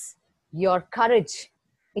increases your courage.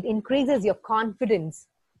 It increases your confidence.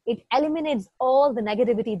 It eliminates all the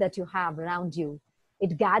negativity that you have around you.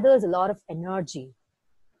 It gathers a lot of energy.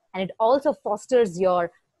 And it also fosters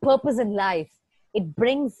your purpose in life. It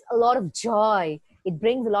brings a lot of joy. It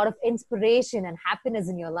brings a lot of inspiration and happiness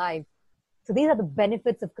in your life. So these are the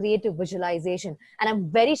benefits of creative visualization. And I'm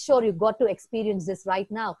very sure you got to experience this right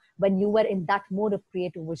now when you were in that mode of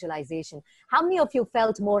creative visualization. How many of you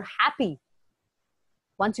felt more happy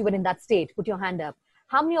once you were in that state? Put your hand up.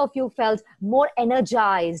 How many of you felt more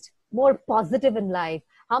energized, more positive in life?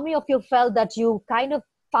 How many of you felt that you kind of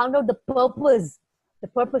found out the purpose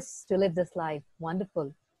to live this life?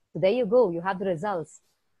 Wonderful. So there you go. You have the results.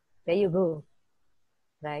 There you go.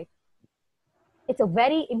 Right? It's a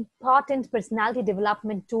very important personality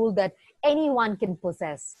development tool that anyone can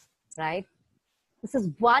possess, right? This is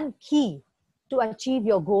one key to achieve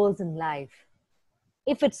your goals in life.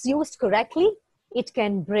 If it's used correctly, it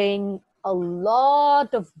can bring a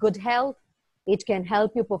lot of good health. It can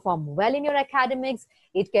help you perform well in your academics.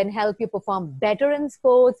 It can help you perform better in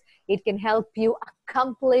sports. It can help you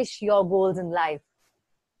accomplish your goals in life.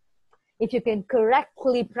 if you can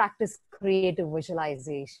correctly practice creative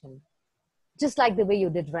visualization, just like the way you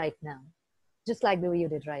did right now, just like the way you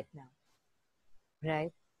did right now,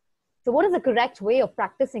 right? So what is the correct way of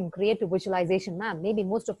practicing creative visualization, ma'am? Maybe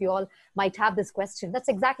most of you all might have this question. That's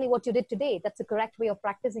exactly what you did today. That's the correct way of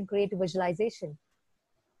practicing creative visualization,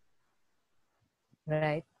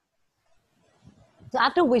 right? So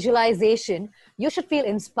after visualization, you should feel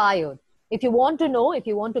inspired. If you want to know, if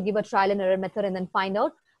you want to give a trial and error method and then find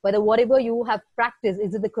out whether whatever you have practiced,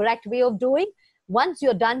 is it the correct way of doing? Once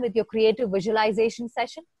you're done with your creative visualization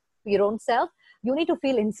session for your own self, you need to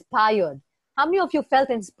feel inspired. How many of you felt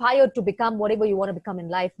inspired to become whatever you want to become in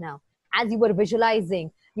life now? As you were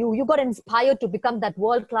visualizing, you got inspired to become that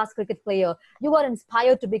world-class cricket player. You got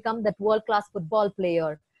inspired to become that world-class football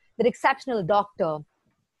player, that exceptional doctor,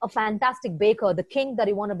 a fantastic baker, the king that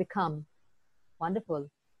you want to become. Wonderful.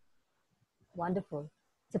 Wonderful.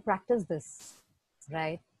 So practice this,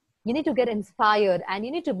 right? You need to get inspired and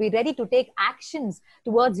you need to be ready to take actions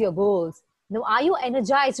towards your goals. Now, are you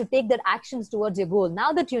energized to take that actions towards your goal?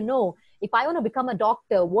 Now that you know, if I want to become a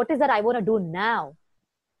doctor, what is that I want to do now,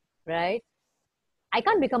 right? I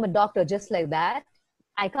can't become a doctor just like that.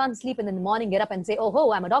 I can't sleep and in the morning get up and say,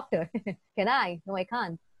 oh, I'm a doctor. Can I? No, I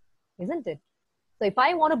can't. Isn't it? So if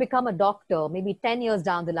I want to become a doctor, maybe 10 years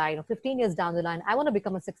down the line or 15 years down the line, I want to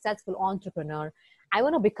become a successful entrepreneur. I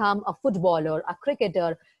want to become a footballer, a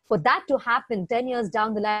cricketer. For that to happen 10 years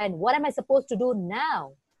down the line, what am I supposed to do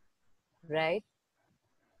now? Right?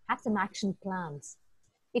 Have some action plans.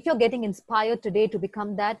 If you're getting inspired today to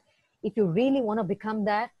become that, if you really want to become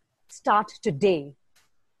that, start today.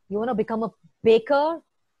 You want to become a baker?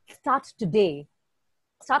 Start today.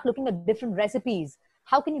 Start looking at different recipes.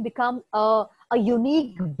 How can you become a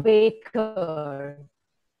unique baker,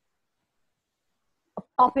 a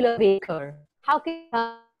popular baker? How can you become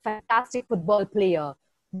a fantastic football player?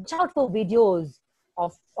 Watch out for videos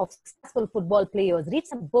of successful football players. Read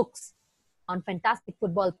some books on fantastic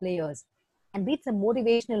football players and read some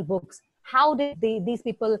motivational books. How did these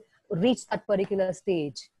people reach that particular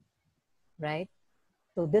stage, right?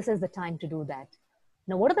 So this is the time to do that.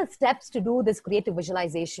 Now, what are the steps to do this creative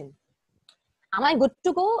visualization? Am I good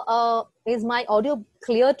to go? Is my audio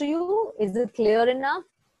clear to you? Is it clear enough?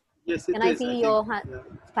 Yes, it Can is. I see your hand? Yeah.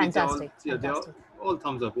 Fantastic. They're all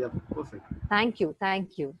thumbs up. Yeah, perfect. Thank you.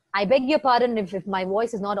 Thank you. I beg your pardon if my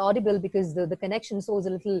voice is not audible because the connection shows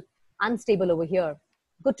a little unstable over here.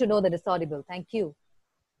 Good to know that it's audible. Thank you.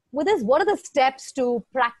 With this, what are the steps to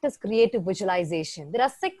practice creative visualization? There are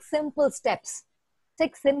 6 simple steps.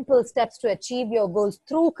 6 simple steps to achieve your goals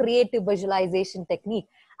through creative visualization technique.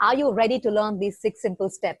 Are you ready to learn these 6 simple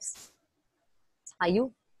steps? Are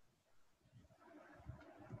you?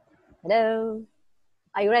 Hello?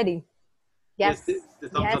 Are you ready? Yes. The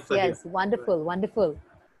thumbs up are Yes. here. Wonderful. Right. Wonderful.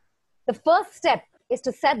 The first step is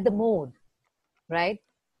to set the mood, right?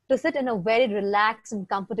 To sit in a very relaxed and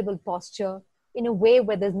comfortable posture in a way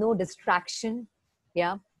where there's no distraction.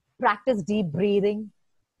 Yeah. Practice deep breathing.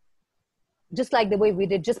 Just like the way we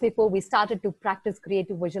did just before we started to practice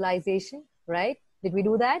creative visualization, right? Did we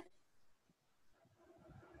do that?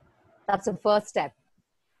 That's the first step.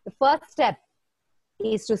 The first step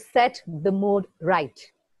is to set the mood right,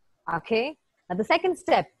 okay? And the second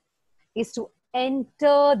step is to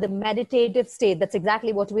enter the meditative state. That's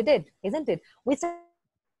exactly what we did, isn't it? We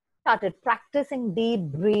started practicing deep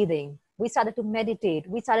breathing. We started to meditate.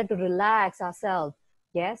 We started to relax ourselves,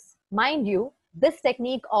 yes? Mind you, this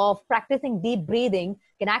technique of practicing deep breathing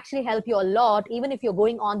can actually help you a lot, even if you're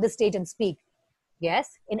going on the stage and speak.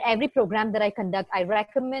 Yes, in every program that I conduct, I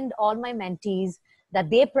recommend all my mentees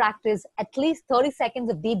that they practice at least 30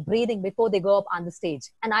 seconds of deep breathing before they go up on the stage.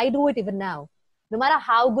 And I do it even now. No matter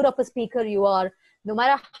how good of a speaker you are, no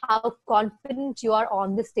matter how confident you are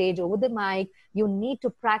on the stage over the mic, you need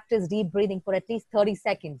to practice deep breathing for at least 30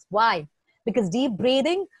 seconds. Why? Because deep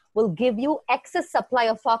breathing will give you excess supply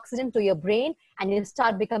of oxygen to your brain and you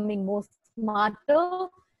start becoming more smarter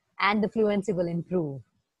and the fluency will improve,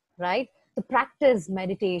 right? So practice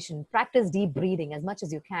meditation, practice deep breathing as much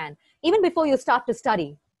as you can, even before you start to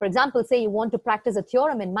study. For example, say you want to practice a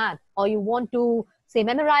theorem in math, or you want to, say,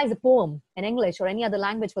 memorize a poem in English or any other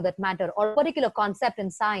language for that matter, or a particular concept in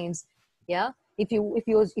science. Yeah, if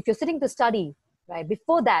you're sitting to study, right,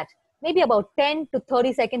 before that, maybe about 10 to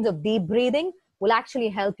 30 seconds of deep breathing will actually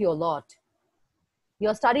help you a lot.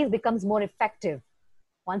 Your studies becomes more effective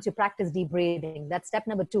once you practice deep breathing. That's step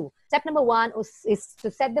number 2. Step number 1 is to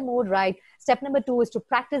set the mood right. Step number 2 is to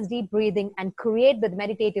practice deep breathing and create the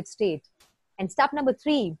meditative state. And step number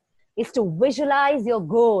 3 is to visualize your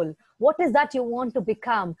goal. What is that you want to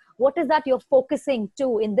become? What is that you're focusing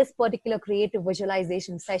to in this particular creative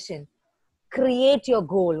visualization session? create your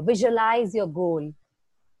goal, visualize your goal.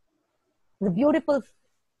 The beautiful,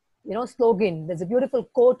 slogan, there's a beautiful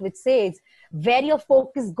quote which says, where your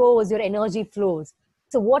focus goes, your energy flows.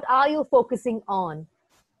 So what are you focusing on?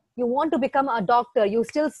 You want to become a doctor, you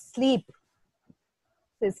still sleep,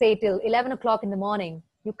 say till 11 o'clock in the morning.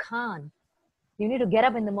 You can't. You need to get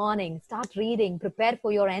up in the morning, start reading, prepare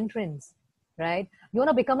for your entrance, right? You want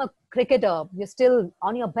to become a cricketer, you're still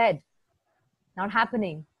on your bed. Not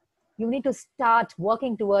happening. You need to start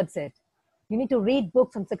working towards it. You need to read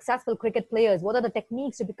books on successful cricket players. What are the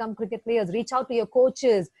techniques to become cricket players? Reach out to your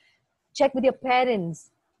coaches. Check with your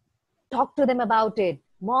parents. Talk to them about it.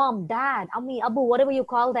 Mom, dad, Ammi, Abu, whatever you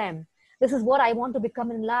call them. This is what I want to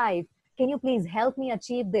become in life. Can you please help me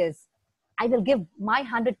achieve this? I will give my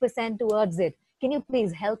 100% towards it. Can you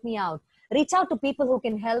please help me out? Reach out to people who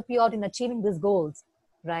can help you out in achieving these goals,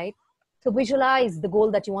 right? So visualize the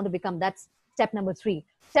goal that you want to become. That's step number 3.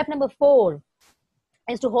 Step number 4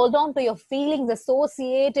 is to hold on to your feelings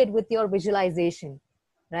associated with your visualization,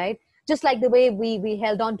 right? Just like the way we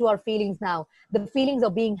held on to our feelings now, the feelings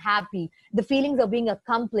of being happy, the feelings of being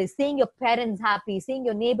accomplished, seeing your parents happy, seeing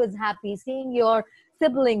your neighbors happy, seeing your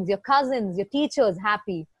siblings, your cousins, your teachers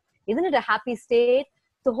happy. Isn't it a happy state?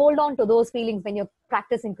 So hold on to those feelings when you're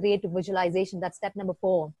practicing creative visualization. That's step number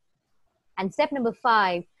 4. And step number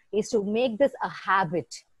 5 is to make this a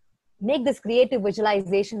habit. Make this creative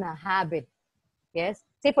visualization a habit. Yes.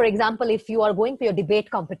 Say, for example, if you are going for your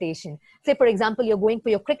debate competition, say, for example, you're going for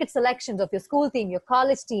your cricket selections of your school team, your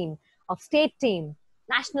college team, of state team,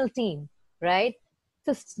 national team, right?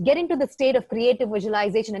 So get into the state of creative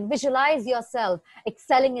visualization and visualize yourself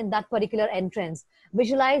excelling in that particular entrance.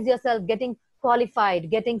 Visualize yourself getting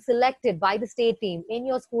qualified, getting selected by the state team, in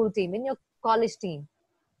your school team, in your college team,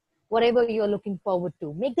 whatever you're looking forward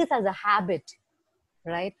to. Make this as a habit.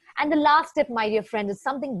 Right? And the last step, my dear friends, is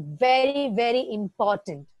something very, very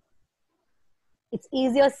important. It's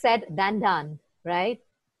easier said than done, right?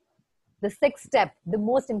 The 6th step, the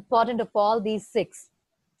most important of all these 6,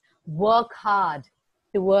 work hard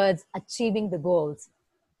towards achieving the goals.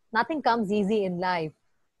 Nothing comes easy in life,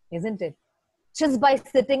 isn't it? Just by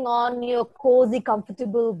sitting on your cozy,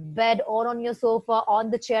 comfortable bed or on your sofa, on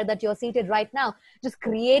the chair that you're seated right now, just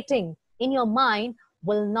creating in your mind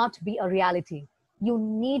will not be a reality. You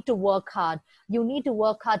need to work hard. You need to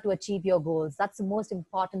work hard to achieve your goals. That's the most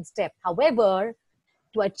important step. However,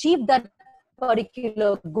 to achieve that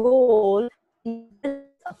particular goal, is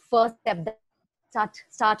a first step that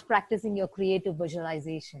start practicing your creative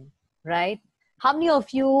visualization, right? How many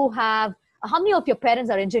of your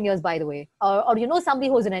parents are engineers, by the way? Or you know somebody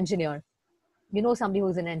who's an engineer? You know somebody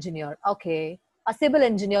who's an engineer. Okay. A civil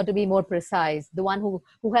engineer, to be more precise, the one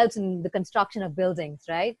who helps in the construction of buildings,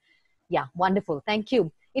 right? Yeah, wonderful. Thank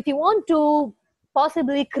you. If you want to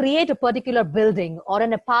possibly create a particular building or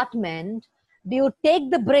an apartment, do you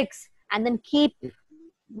take the bricks and then keep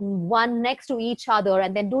one next to each other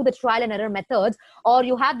and then do the trial and error methods, or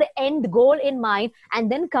you have the end goal in mind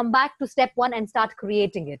and then come back to step 1 and start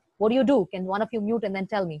creating it? What do you do? Can one of you mute and then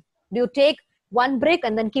tell me? Do you take one brick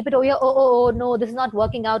and then keep it over here? Oh, no, this is not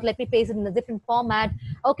working out. Let me place it in a different format.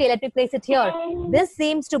 Okay, let me place it here. This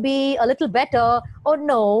seems to be a little better. Oh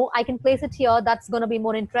no, I can place it here. That's going to be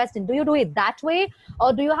more interesting. Do you do it that way?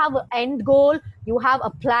 Or do you have an end goal? You have a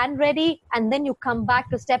plan ready and then you come back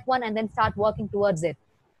to step 1 and then start working towards it?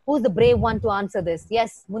 Who's the brave one to answer this?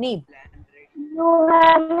 Yes, Munib. You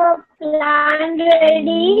have a plan ready.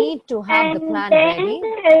 You need to have the plan ready.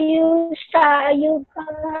 You come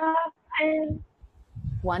up and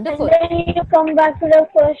wonderful. And then you come back to the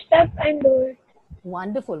first step and do it.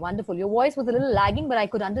 Wonderful, wonderful. Your voice was a little lagging, but I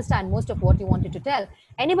could understand most of what you wanted to tell.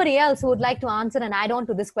 Anybody else who would like to answer and add on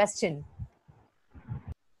to this question?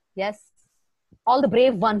 Yes? All the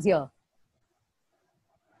brave ones here.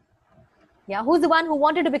 Yeah, who's the one who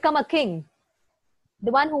wanted to become a king?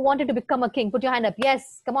 The one who wanted to become a king. Put your hand up.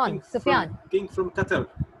 Yes, come on, Sufyan. King from Qatar.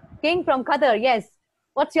 King from Qatar, yes.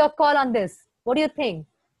 What's your call on this? What do you think?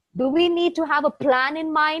 Do we need to have a plan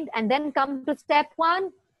in mind and then come to step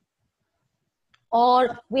 1?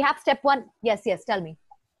 Or we have step 1? Yes, tell me.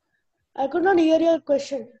 I could not hear your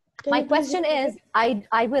question. My question is, I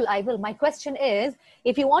will. My question is,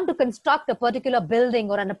 if you want to construct a particular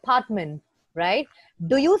building or an apartment, right?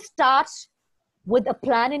 Do you start with a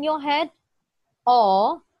plan in your head?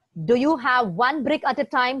 Or do you have one brick at a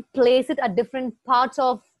time, place it at different parts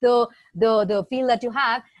of the field that you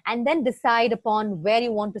have, and then decide upon where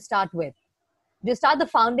you want to start with? Do you start the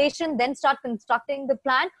foundation, then start constructing the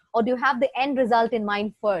plan? Or do you have the end result in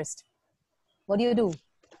mind first? What do you do?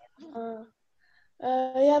 You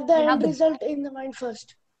have the end result in the mind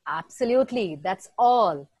first. Absolutely. That's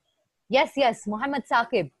all. Yes, yes, Mohammed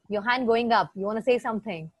Saqib, your hand going up. You want to say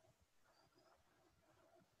something?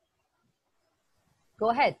 Go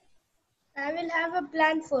ahead. I will have a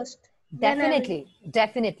plan first. Definitely,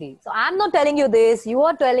 definitely. So I'm not telling you this, you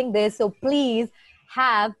are telling this. So please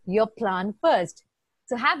have your plan first.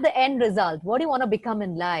 So have the end result. What do you want to become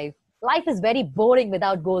in life? Life is very boring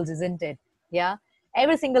without goals, isn't it? Yeah.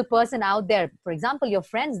 Every single person out there, for example, your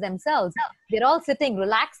friends themselves, they're all sitting,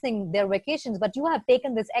 relaxing their vacations, but you have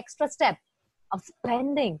taken this extra step of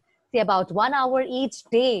spending, say, about 1 hour each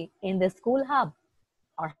day in the school hub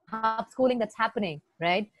or hub schooling that's happening,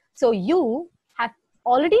 right? So you have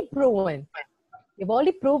already proven, you've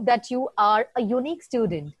already proved that you are a unique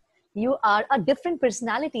student. You are a different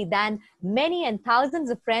personality than many and thousands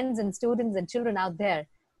of friends and students and children out there,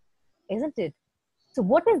 isn't it? So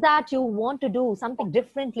what is that you want to do something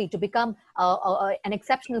differently to become an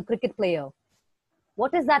exceptional cricket player?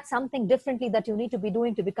 What is that something differently that you need to be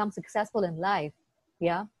doing to become successful in life?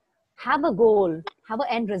 Yeah. Have a goal, have an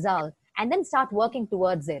end result, and then start working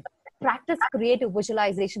towards it. Practice creative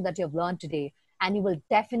visualization that you've learned today, and you will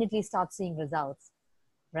definitely start seeing results.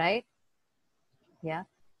 Right? Yeah.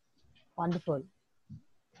 Wonderful.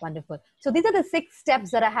 Wonderful. So these are the 6 steps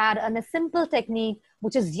that I had, and a simple technique,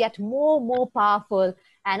 which is yet more powerful.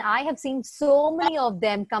 And I have seen so many of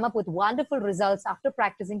them come up with wonderful results after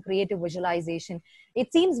practicing creative visualization.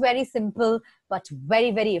 It seems very simple, but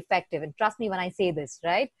very effective. And trust me when I say this,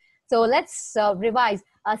 right? So let's revise.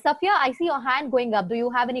 Safia, I see your hand going up. Do you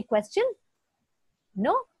have any question?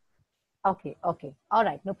 No? Okay. All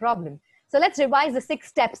right, no problem. So let's revise the 6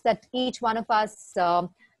 steps that each one of us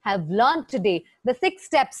have learned today. The 6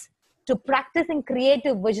 steps to practicing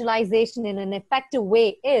creative visualization in an effective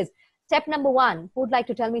way is step number 1. Who would like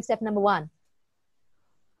to tell me step number 1?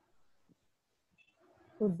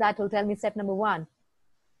 Who's that will tell me step number 1?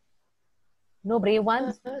 No brave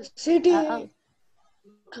ones? Sit in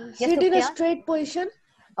a straight position.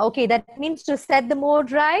 Okay, that means to set the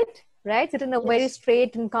mode right? Right? Sit in a very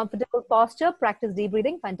straight and comfortable posture. Practice deep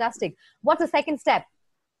breathing. Fantastic. What's the second step?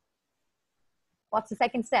 What's the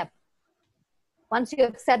second step? Once you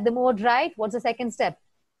have set the mode right, what's the second step?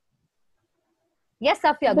 Yes,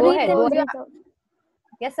 Safia, go ahead. Go ahead.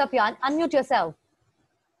 Yes, Safia, unmute yourself.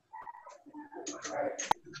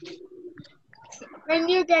 When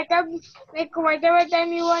you get up, like whatever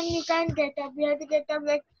time you want, you can't get up. You have to get up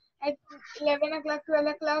like at 11 o'clock, 12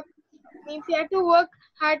 o'clock. Means you have to work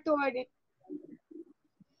hard toward it.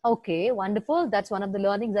 Okay, wonderful. That's one of the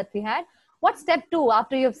learnings that we had. What's step 2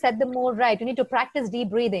 after you've set the mode right? You need to practice deep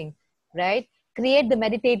breathing, right? Create the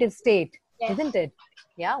meditative state, isn't it?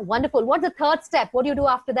 Yeah, wonderful. What's the third step? What do you do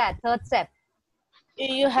after that? Third step.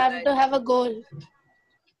 You have to have a goal.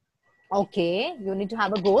 Okay, you need to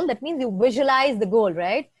have a goal. That means you visualize the goal,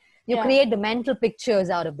 right? You create the mental pictures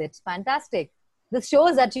out of it. Fantastic. This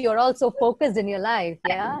shows that you're also focused in your life.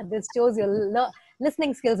 Yeah, this shows your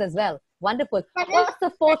listening skills as well. Wonderful. What's the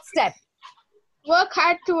 4th step? Work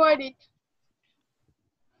hard toward it.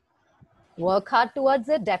 Work hard towards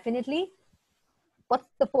it, definitely. What's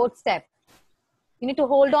the 4th step? You need to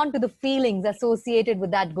hold on to the feelings associated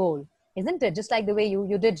with that goal, isn't it? Just like the way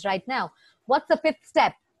you did right now. What's the 5th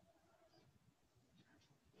step?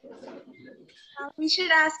 We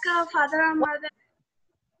should ask our father or mother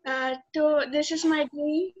this is my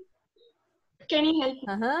dream. Can you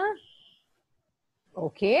help me?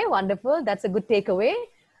 Okay, wonderful. That's a good takeaway.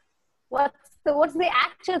 What's the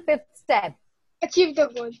actual 5th step? Achieve the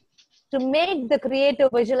goal. To make the creative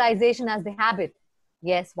visualization as the habit.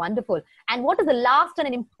 Yes, wonderful. And what is the last and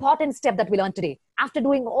an important step that we learned today? After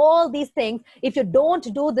doing all these things, if you don't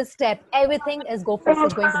do this step, everything is going to go for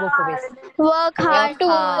waste. Work hard.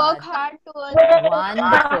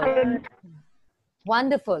 Wonderful.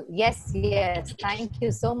 Wonderful. Yes. Thank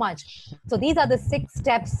you so much. So these are the 6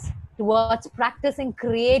 steps towards practicing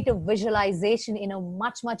creative visualization in a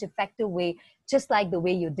much effective way, just like the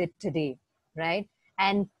way you did today, right?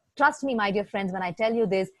 And trust me, my dear friends, when I tell you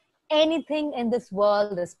this, anything in this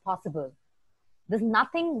world is possible. There's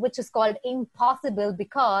nothing which is called impossible,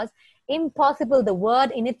 because impossible, the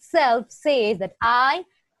word in itself says that I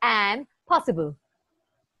am possible.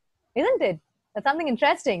 Isn't it? That's something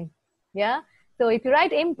interesting. Yeah. So if you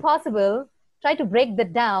write impossible, try to break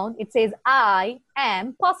that down. It says I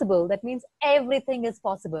am possible. That means everything is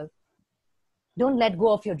possible. Don't let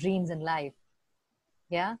go of your dreams in life.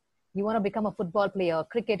 Yeah. You want to become a football player, a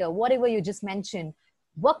cricketer, whatever you just mentioned,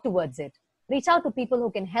 work towards it. Reach out to people who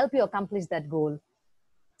can help you accomplish that goal.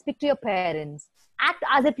 Speak to your parents. Act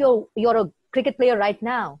as if you're a cricket player right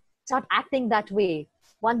now. Start acting that way.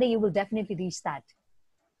 One day you will definitely reach that.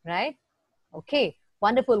 Right? Okay.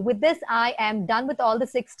 Wonderful. With this, I am done with all the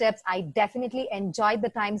 6 steps. I definitely enjoyed the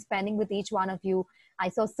time spending with each one of you. I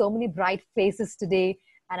saw so many bright faces today,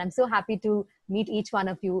 and I'm so happy to meet each one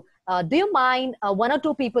of you. Do you mind, 1 or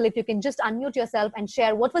 2 people, if you can just unmute yourself and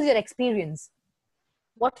share what was your experience?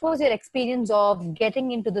 What was your experience of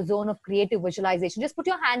getting into the zone of creative visualization? Just put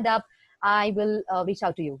your hand up. I will reach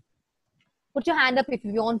out to you. Put your hand up if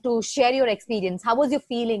you want to share your experience. How was your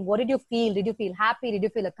feeling? What did you feel? Did you feel happy? Did you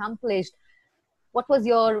feel accomplished? What was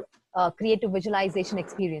your creative visualization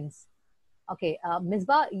experience? Okay,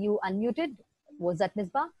 Misbah, you unmuted. Was that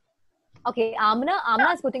Misbah? Okay, Amna.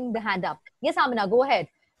 Amna is putting the hand up. Yes, Amna, go ahead.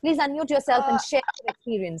 Please unmute yourself and share your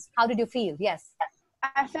experience. How did you feel? Yes.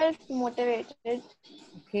 I felt motivated.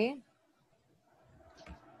 Okay.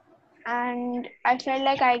 And I felt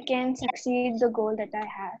like I can succeed the goal that I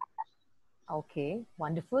have. Okay,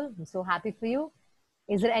 wonderful. I'm so happy for you.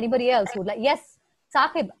 Is there anybody else who would like? Yes,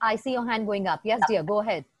 Saqib, I see your hand going up. Yes, dear, go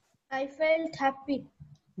ahead. I felt happy.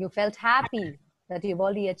 You felt happy that you've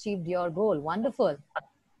already achieved your goal. Wonderful.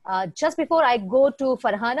 Just before I go to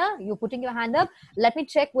Farhana, you putting your hand up, let me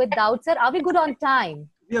check with Daud sir. Are we good on time?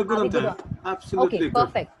 We are good on time. Absolutely okay, good.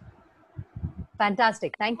 Perfect.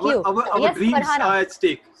 Fantastic. Thank you. Our Yes, dreams Farhana. are at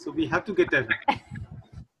stake, so we have to get there.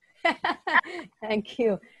 Thank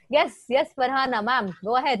you. Yes, Farhana, ma'am.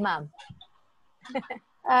 Go ahead, ma'am.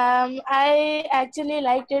 I actually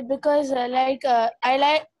liked it because I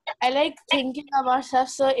like thinking about stuff,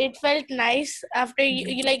 so it felt nice after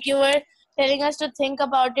you were telling us to think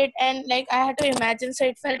about it, and like I had to imagine, so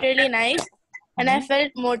it felt really nice, and I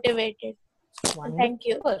felt motivated. Wonderful. Thank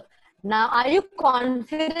you. Now, are you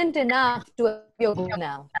confident enough to achieve your goal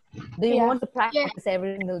now? Do you want to practice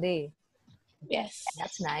every single day? Yes.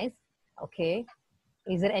 That's nice. Okay.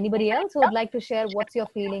 Is there anybody else who would like to share what's your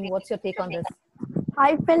feeling? What's your take on this?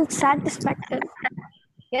 I felt satisfactory.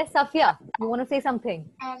 Yes, Safia, you want to say something?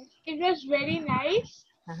 It was very nice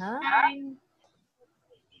and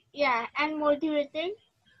and motivating.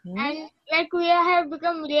 And like we have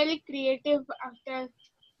become really creative after.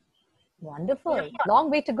 Wonderful.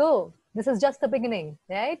 Long way to go. This is just the beginning,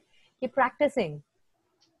 right? Keep practicing.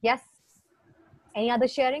 Yes. Any other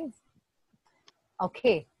sharings?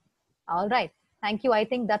 Okay. All right. Thank you. I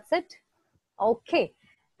think that's it. Okay.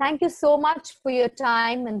 Thank you so much for your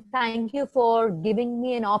time, and thank you for giving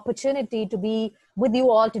me an opportunity to be with you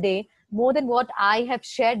all today. More than what I have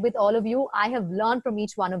shared with all of you, I have learned from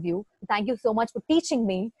each one of you. Thank you so much for teaching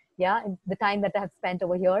me, in the time that I have spent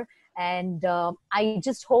over here. And I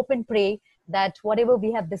just hope and pray that whatever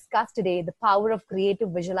we have discussed today, the power of creative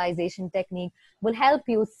visualization technique will help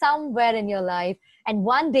you somewhere in your life. And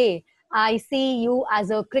one day, I see you as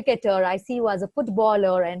a cricketer, I see you as a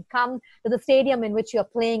footballer, and come to the stadium in which you're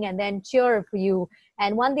playing and then cheer for you.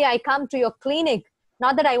 And one day I come to your clinic,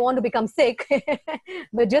 not that I want to become sick,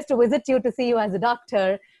 but just to visit you to see you as a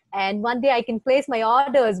doctor. And one day I can place my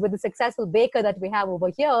orders with the successful baker that we have over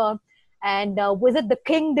here, and visit the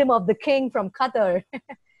kingdom of the king from Qatar,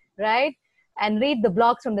 right? And read the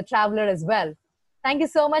blogs from the traveler as well. Thank you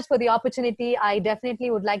so much for the opportunity. I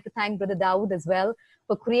definitely would like to thank Brother Dawood as well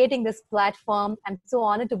for creating this platform. I'm so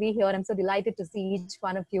honored to be here. I'm so delighted to see each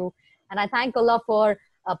one of you. And I thank Allah for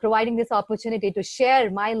providing this opportunity to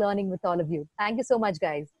share my learning with all of you. Thank you so much,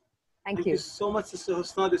 guys. Thank you So much, Sister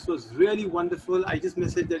Husna. This was really wonderful. I just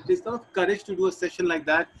messaged that there's a lot of courage to do a session like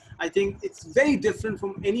that. I think it's very different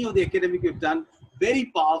from any of the academic we've done.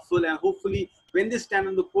 Very powerful, and hopefully when they stand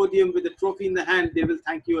on the podium with the trophy in the hand, they will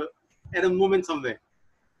thank you at a moment somewhere.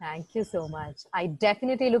 Thank you so much. I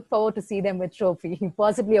definitely look forward to see them with trophy,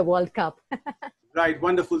 possibly a World Cup. Right,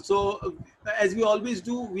 wonderful. So as we always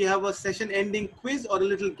do, we have a session ending quiz or a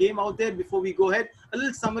little game out there before we go ahead. A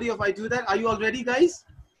little summary of I do that. Are you all ready, guys?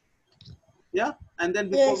 Yeah, and then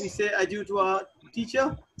before we say adieu to our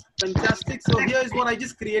teacher, fantastic. So here is what I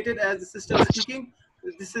just created as the sister was speaking.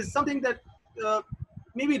 This is something that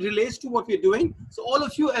maybe relates to what we're doing. So all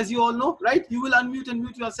of you, as you all know, right, you will unmute and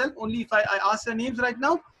mute yourself only if I ask your names right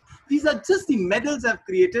now. These are just the medals I've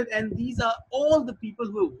created, and these are all the people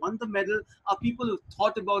who have won the medal are people who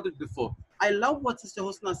thought about it before. I love what Sister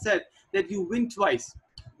Husna said, that you win twice,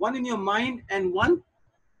 one in your mind and one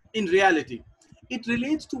in reality. It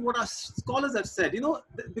relates to what our scholars have said. You know,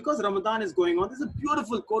 because Ramadan is going on, there's a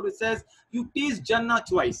beautiful quote which says, you taste Jannah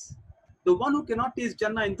twice. The one who cannot taste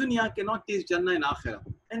Jannah in dunya cannot taste Jannah in akhirah.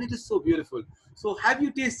 And it is so beautiful. So have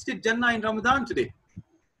you tasted Jannah in Ramadan today?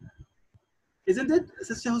 Isn't it,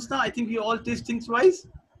 Sister Husna? I think we all taste things twice.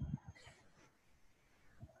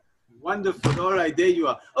 Wonderful. All right, there you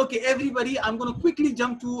are. Okay, everybody, I'm going to quickly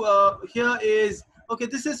jump to, here is, okay,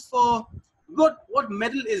 this is for, what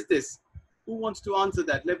medal is this? Who wants to answer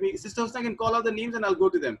that? Let me, Sister Husna can call out the names and I'll go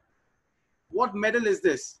to them. What medal is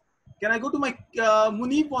this? Can I go to my,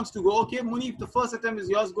 Munib wants to go. Okay, Munib, the first attempt is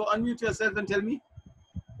yours. Go unmute yourself and tell me.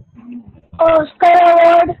 Oscar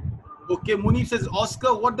Award. Okay, Munib says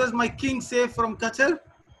Oscar. What does my king say from Qatar?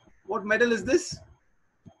 What medal is this?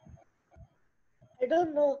 I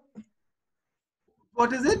don't know.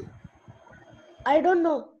 What is it? I don't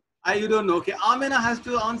know. You don't know. Okay, Amina has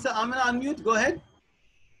to answer. Amina, unmute. Go ahead.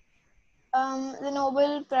 The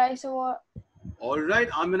Nobel Prize Award. All right,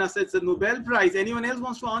 Amina said it's a Nobel Prize. Anyone else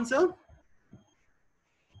wants to answer?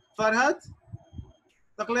 Farhad?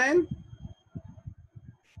 Taqlain?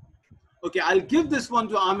 Okay, I'll give this one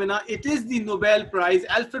to Amina. It is the Nobel Prize,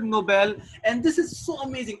 Alfred Nobel. And this is so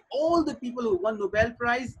amazing. All the people who won Nobel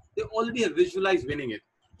Prize, they already have visualized winning it.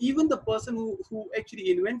 Even the person who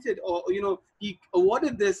actually invented, or, you know, he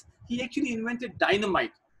awarded this, he actually invented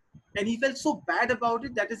dynamite. And he felt so bad about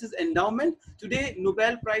it. That is his endowment. Today,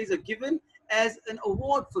 Nobel Prize are given as an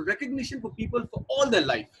award for recognition for people for all their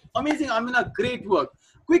life. Amazing, Amina, great work.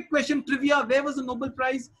 Quick question, trivia, where was the Nobel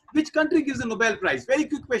Prize? Which country gives the Nobel Prize? Very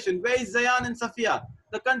quick question, where is Zayan and Safia?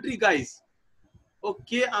 The country, guys.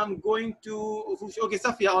 Okay, I'm going to, okay,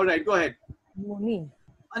 Safia, all right, go ahead. Munib.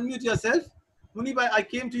 Unmute yourself. Munib, I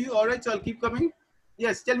came to you, all right, so I'll keep coming.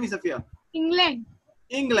 Yes, tell me, Safia. England.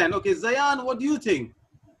 England, okay. Zayan, what do you think?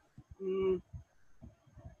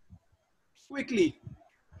 Quickly.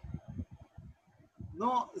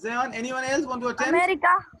 No, Zayan, anyone else want to attempt? America.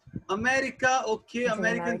 America, okay.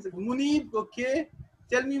 Americans. Munib, okay.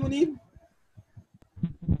 Tell me, Munib.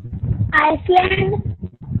 Iceland.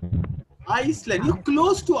 Iceland. You're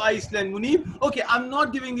close to Iceland, Munib. Okay, I'm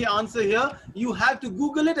not giving the answer here. You have to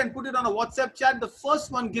Google it and put it on a WhatsApp chat. The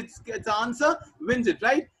first one gets the answer, wins it,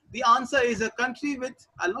 right? The answer is a country with,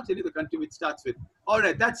 I'll not tell you the country which starts with. All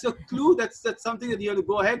right, that's a clue. That's something that you have to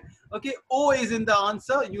go ahead. Okay, O is in the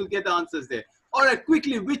answer. You'll get the answers there. All right,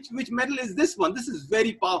 quickly, which medal is this one? This is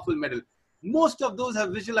very powerful medal. Most of those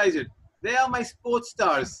have visualized it. They are my sports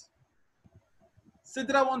stars.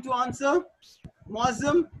 Sidra want to answer?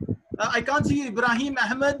 Muazzam? I can't see you. Ibrahim,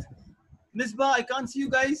 Ahmed, Misbah, I can't see you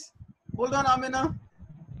guys. Hold on, Amina.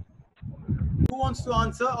 Who wants to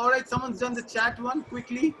answer? All right, someone's done the chat one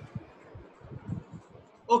quickly.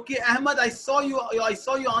 Okay, Ahmed, I saw you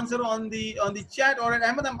answer on the chat. All right,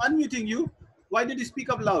 Ahmed, I'm unmuting you. Why did you speak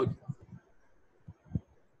up loud?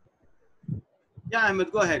 Yeah,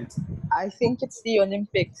 Ahmed, go ahead. I think it's the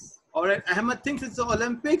Olympics. All right, Ahmed thinks it's the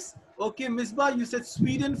Olympics. Okay, Misbah, you said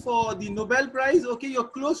Sweden for the Nobel Prize. Okay, you're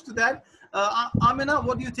close to that. Amina,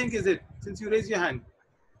 what do you think is it, since you raised your hand?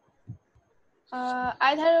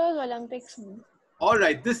 I thought it was Olympics. All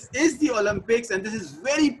right, this is the Olympics, and this is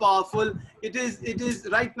very powerful. It is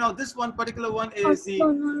right now. This one particular one is the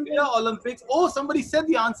Olympics. Oh, somebody said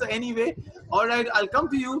the answer anyway. All right, I'll come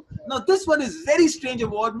to you. Now, this one is very strange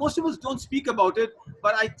award. Most of us don't speak about it,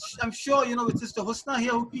 but I'm sure, you know, with Sister Husna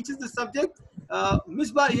here who teaches the subject,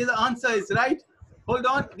 Misbah, the answer is right. Hold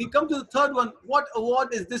on, we come to the third one. What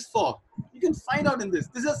award is this for? You can find out in this.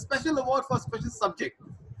 This is a special award for a special subject.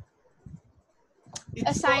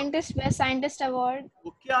 Best Scientist Award.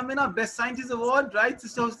 Okay, Amina, Best Scientist Award, right,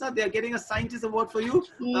 Sister Husna? They are getting a Scientist Award for you.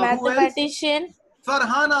 Mathematician.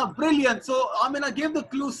 Farhana, brilliant. So Amina gave the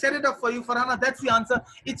clue, set it up for you. Farhana, that's the answer.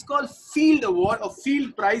 It's called Field Award or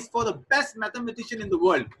Field Prize for the best mathematician in the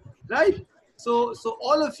world, right? So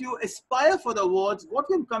all of you aspire for the awards. What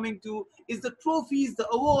we're coming to is the trophies, the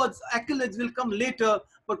awards, accolades will come later.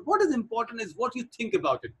 But what is important is what you think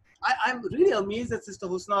about it. I'm really amazed at Sister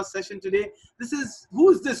Husna's session today.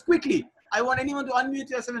 Who is this? Quickly. I want anyone to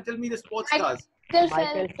unmute yourself and tell me the sports stars.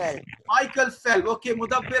 Michael Phelps. Michael Phelps. Okay,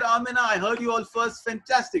 Mudabbir, Amina, I heard you all first.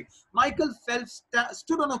 Fantastic. Michael Phelps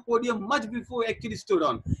stood on a podium much before he actually stood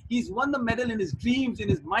on. He's won the medal in his dreams, in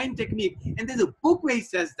his mind technique. And there's a book where he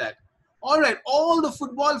says that. All right, all the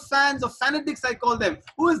football fans or fanatics, I call them.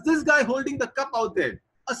 Who is this guy holding the cup out there?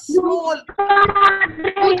 A small...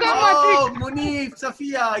 Oh, Munif,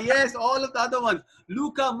 Safia, yes, all of the other ones.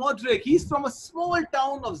 Luka Modric, he's from a small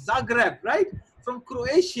town of Zagreb, right? From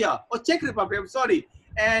Croatia, or Czech Republic, I'm sorry.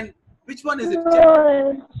 And which one is it?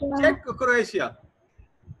 Czech or Croatia?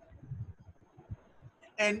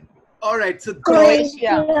 And all right, so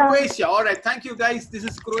Croatia. Croatia, all right, thank you guys. This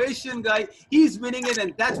is Croatian guy. He's winning it,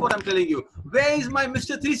 and that's what I'm telling you. Where is my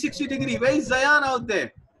Mr. 360 degree? Where is Zayan out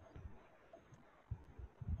there?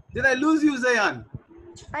 Did I lose you, Zayan?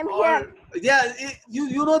 I'm here. Yeah,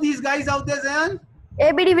 you know these guys out there, Zayan?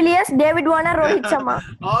 A.B. de Villiers, David Warner, Rohit Sharma.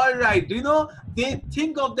 All right. Do you know, they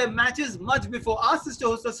think of their matches much before. Ask Sister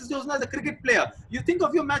Husna. Sister Husna is a cricket player. You think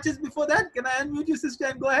of your matches before that? Can I unmute you, sister,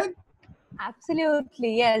 and go ahead?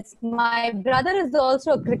 Absolutely, yes. My brother is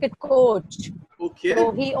also a cricket coach. Okay.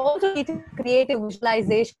 So he also teaches creative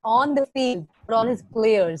visualization on the field for all his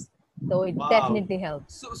players. So it definitely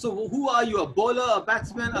helps. So who are you? A bowler, a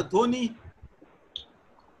batsman, a Dhoni?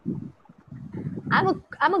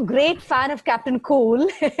 I'm a great fan of Captain Cool.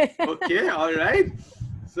 Okay, all right.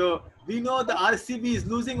 So we know the RCB is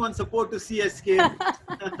losing on support to CSK.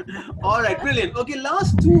 All right, brilliant. Okay,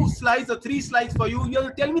 last 2 slides or 3 slides for you. You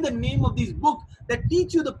have to tell me the name of these books that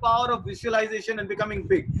teach you the power of visualization and becoming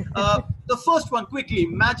big. The first one, quickly.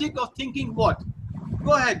 Magic of Thinking What?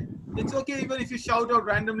 Go ahead. It's okay even if you shout out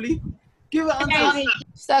randomly. Give answers.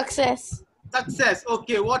 Success. Success.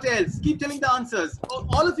 Okay, what else? Keep telling the answers.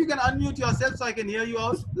 All of you can unmute yourself so I can hear you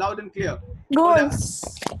all loud and clear. Goals.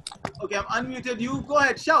 Okay, I've unmuted you. Go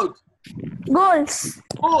ahead, shout. Goals.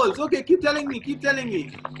 Goals. Okay, keep telling me. Keep telling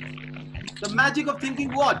me. The Magic of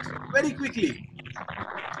Thinking What? Very quickly.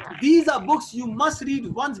 These are books you must read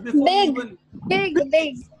once before you even... Big.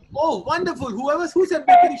 Oh, wonderful. Who said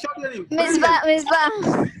big? Can you shout your name?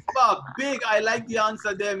 Misbah. Big. I like the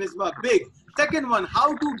answer there, Misbah. Big. Second one,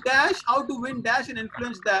 how to win dash and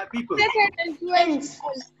influence the people. Influence.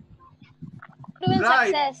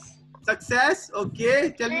 Right. Success.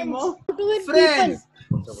 Okay. Tell me more. Friends.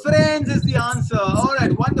 Friends is the answer. All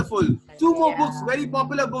right. Wonderful. 2 more books. Very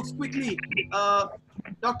popular books. Quickly.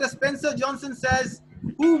 Dr. Spencer Johnson says,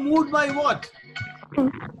 "Who moved my what?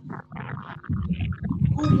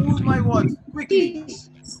 Who moved my what? Quickly.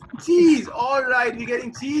 Cheese. All right. We're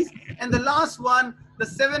getting cheese. And the last one, the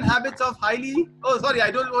 7 habits of highly... Oh, sorry.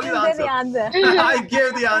 I don't know the answer. I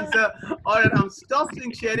gave the answer. All right. I'm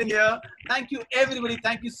stopping sharing here. Thank you, everybody.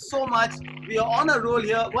 Thank you so much. We are on a roll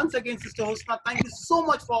here. Once again, Sister Husna, thank you so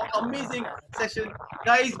much for amazing session.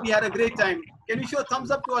 Guys, we had a great time. Can we show a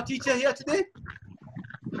thumbs up to our teacher here today?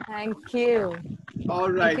 Thank you. All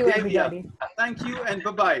right. Thank you, everybody. Thank you and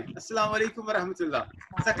bye-bye. Assalamu alaikum wa rahmatullah.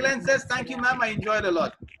 Saklan says, thank you, ma'am. I enjoyed a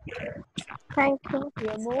lot. Thank you.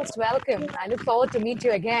 You're most welcome. I look forward to meet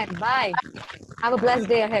you again. Bye. Have a blessed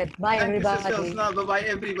day ahead. Bye, Thank everybody. you, Sister Husna. Bye-bye,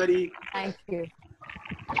 everybody. Thank you.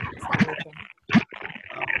 Assalamu alaikum.